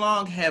so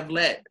long, have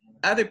let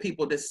other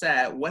people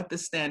decide what the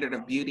standard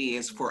of beauty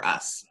is for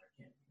us.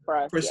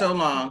 For so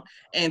long,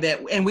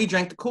 and we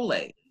drank the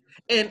Kool-Aid.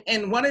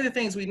 And one of the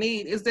things we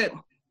need is that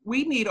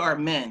we need our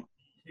men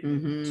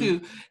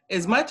to,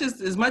 as much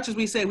as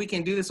we say we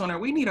can do this on our,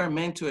 we need our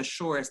men to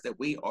assure us that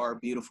we are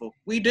beautiful.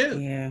 We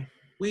do. Yeah.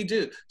 We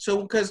do.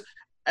 So, because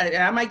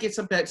I might get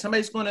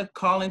somebody's going to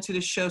call into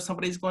the show,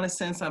 somebody's going to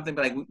send something,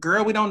 but like,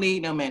 girl, we don't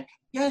need no men.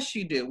 Yes,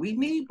 you do. We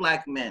need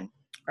black men.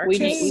 We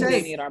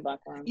need our black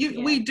men.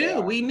 We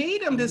do. We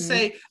need them to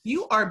say,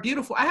 you are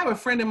beautiful. I have a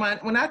friend of mine,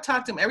 when I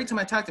talk to him, every time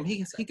I talk to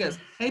him, he goes,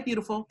 hey,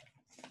 beautiful.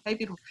 Hey,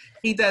 beautiful.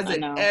 He does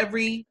it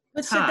every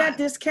But time. should that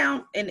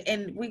discount,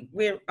 and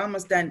we're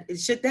almost done,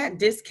 should that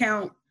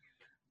discount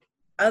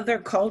other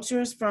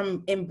cultures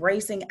from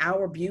embracing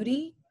our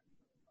beauty?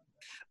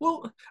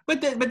 Well, but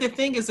the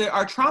thing is that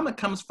our trauma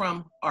comes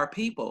from our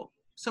people.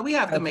 So we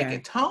have to make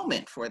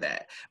atonement for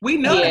that. We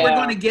know that we're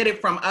going to get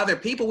it from other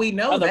people. We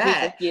know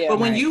that. But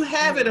when you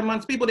have it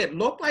amongst people that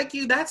look like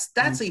you, that's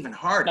even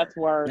harder. That's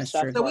worse. That's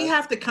true. So we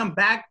have to come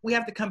back. We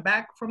have to come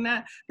back from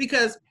that,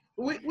 because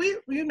we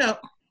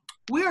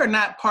we are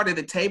not part of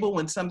the table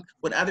when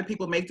other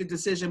people make the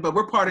decision, but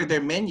we're part of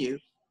their menu.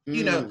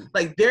 You know,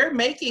 like, they're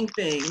making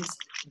things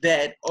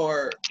that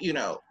are,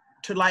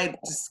 to light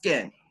the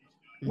skin.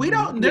 We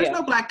don't, there's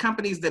no black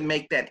companies that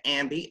make that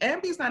Ambi.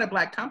 Ambi's not a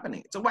black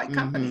company. It's a white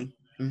company.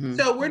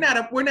 So we're not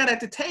at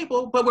the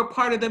table, but we're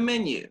part of the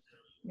menu.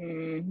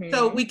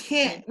 So we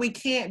can't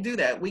do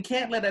that. We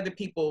can't let other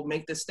people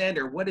make the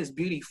standard. What is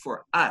beauty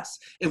for us?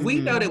 If we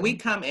know that we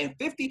come in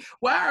 50,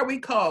 why are we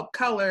called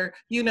color?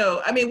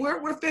 I mean,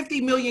 we're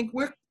 50 million,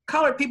 we're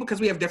colored people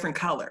because we have different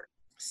color.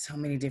 So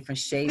many different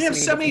shades. We have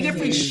so many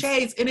different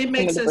shades, and it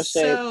makes us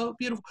so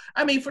beautiful.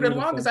 I mean, for the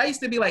longest, I used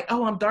to be like,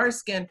 oh, I'm dark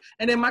skinned.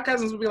 And then my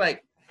cousins would be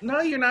like,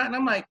 no, you're not. And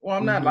I'm like, well,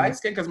 I'm not light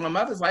skinned because my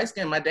mother's light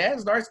skinned. My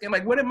dad's dark skinned.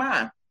 Like, what am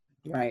I?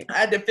 Right. I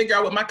had to figure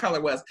out what my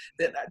color was.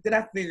 Then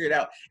I figured it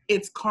out.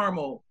 It's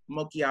caramel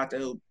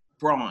macchiato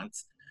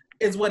bronze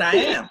is what I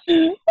am.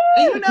 And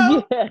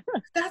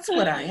that's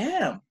what I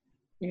am.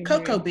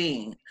 Cocoa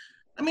bean.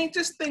 I mean,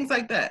 just things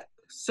like that.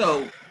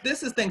 So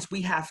this is things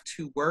we have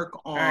to work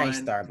on. All right,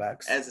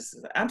 Starbucks.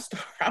 I'm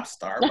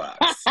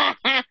Starbucks.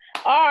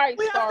 All right,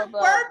 we have to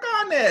work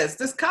on this.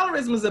 This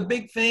colorism is a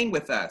big thing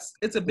with us.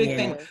 It's a big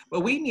thing.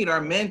 But we need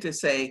our men to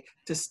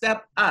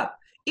step up.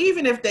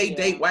 Even if they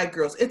date white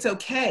girls, it's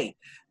okay.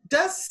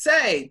 Just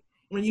say,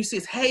 when you see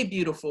it's, hey,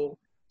 beautiful,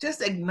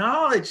 just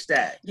acknowledge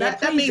that.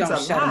 That means a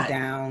lot.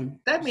 Down.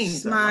 That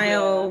means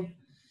smile.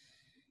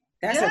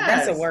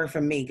 That's a word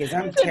for me, because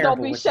I'm terrible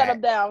don't be with shut that.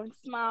 Them down.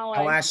 Smile.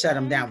 I shut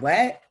them down.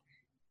 What?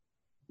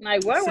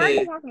 Like, what? Why are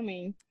you talking to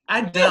me?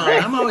 I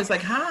don't. I'm always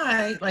like,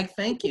 hi. Like,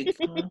 thank you.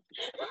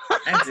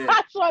 I do.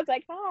 So I was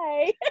like,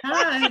 hi.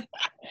 Hi.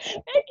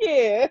 Thank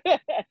you.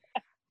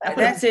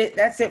 That's it.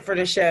 That's it for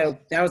the show.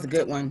 That was a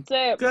good one.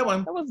 Good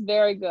one. That was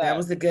very good. That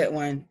was a good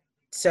one.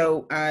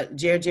 So,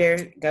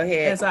 Jared, go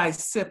ahead. As I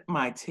sip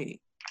my tea.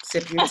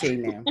 Sip your tea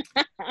now.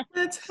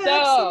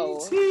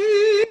 So,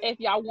 if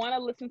y'all want to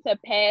listen to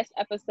past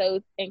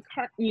episodes and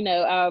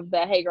of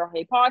the Hey Girl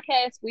Hey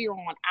podcast, we are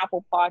on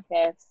Apple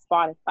Podcasts,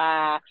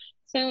 Spotify,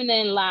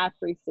 TuneIn Live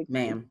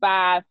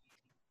 365,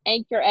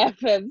 Anchor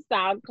FM,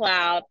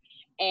 SoundCloud,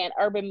 and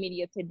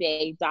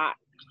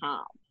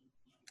UrbanMediaToday.com.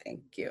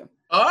 Thank you.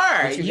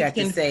 Or you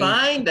can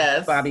find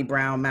us, Bobby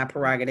Brown, my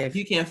prerogative.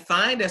 You can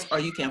find us, or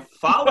you can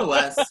follow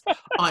us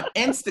on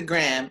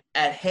Instagram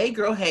at Hey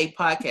Girl Hey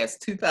Podcast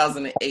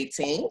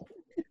 2018,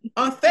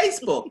 on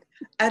Facebook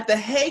at the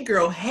Hey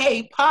Girl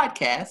Hey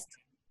podcast,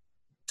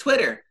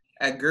 Twitter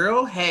at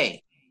Girl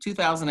Hey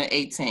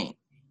 2018.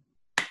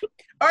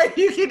 Or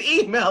you can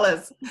email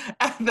us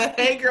at the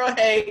Hey Girl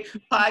Hey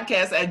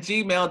podcast at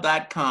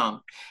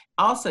gmail.com.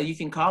 Also, you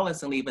can call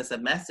us and leave us a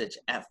message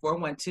at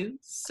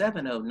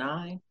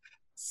 412-709-6130.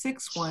 She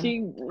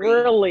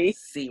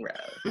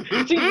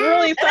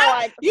really sound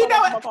like you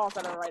know what? Call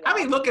center right I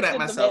be looking at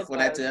myself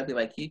when I do. I'd be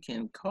like, you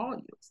can call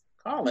us.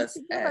 So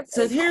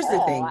here's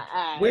the thing.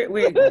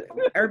 We're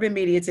Urban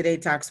Media Today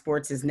Talk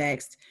Sports is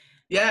next.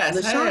 Yes.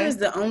 LaShawn is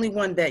the only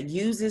one that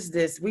uses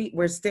this.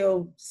 We're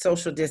still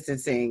social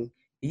distancing,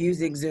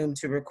 using Zoom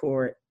to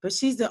record, but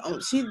she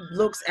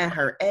looks at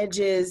her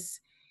edges.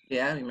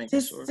 Yeah, I make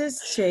sure.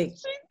 This chick.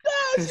 She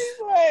does.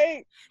 She's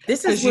like.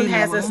 This is what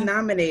has us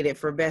nominated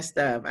for best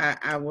of.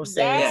 I will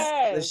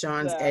say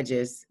LaShawn's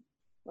edges.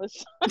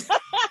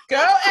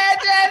 Go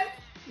edges.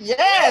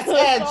 Yes,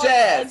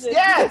 edges.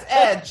 Yes,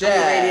 edges.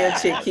 Radio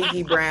chick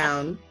Kiki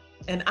Brown.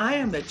 And I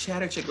am the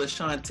chatter chick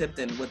LaShawn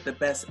Tipton with the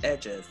best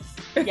edges.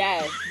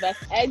 Yes, best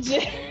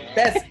edges.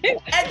 Best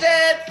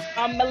edges.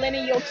 I'm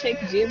millennial chick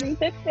Jizzy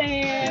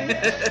Tipton.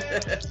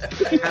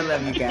 I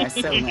love you guys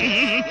so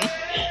much.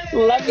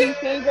 Love you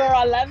too, girl.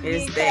 I love you.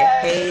 It's the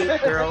Hey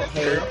Girl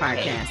Hey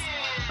podcast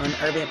on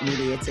Urban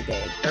Media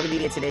Today. Urban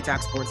Media Today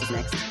Talk Sports is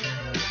next.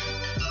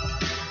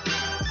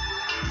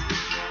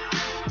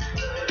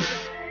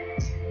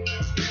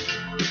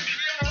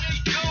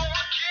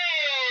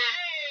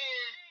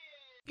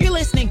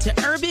 Listening to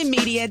Urban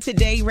Media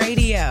Today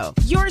Radio,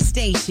 your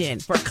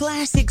station for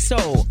classic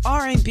soul,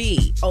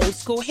 R&B, old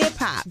school hip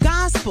hop,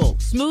 gospel,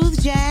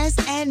 smooth jazz,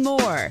 and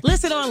more.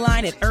 Listen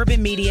online at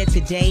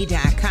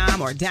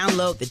urbanmediatoday.com or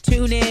download the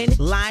TuneIn,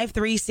 Live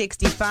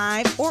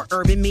 365, or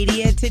Urban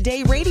Media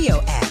Today Radio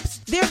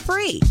apps. They're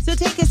free, so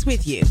take us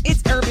with you.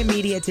 It's Urban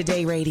Media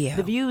Today Radio.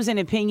 The views and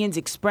opinions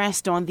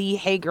expressed on the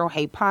Hey Girl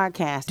Hey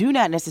podcast do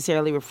not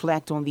necessarily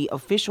reflect on the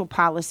official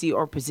policy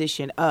or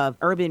position of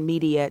Urban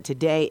Media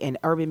Today and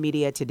Urban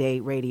Media Today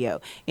Radio.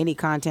 Any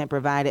content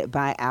provided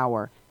by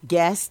our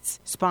guests,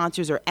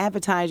 sponsors, or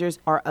advertisers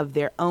are of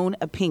their own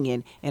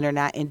opinion and are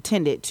not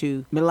intended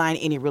to malign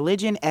any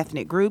religion,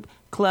 ethnic group,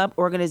 club,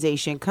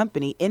 organization,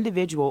 company,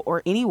 individual,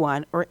 or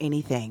anyone or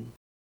anything.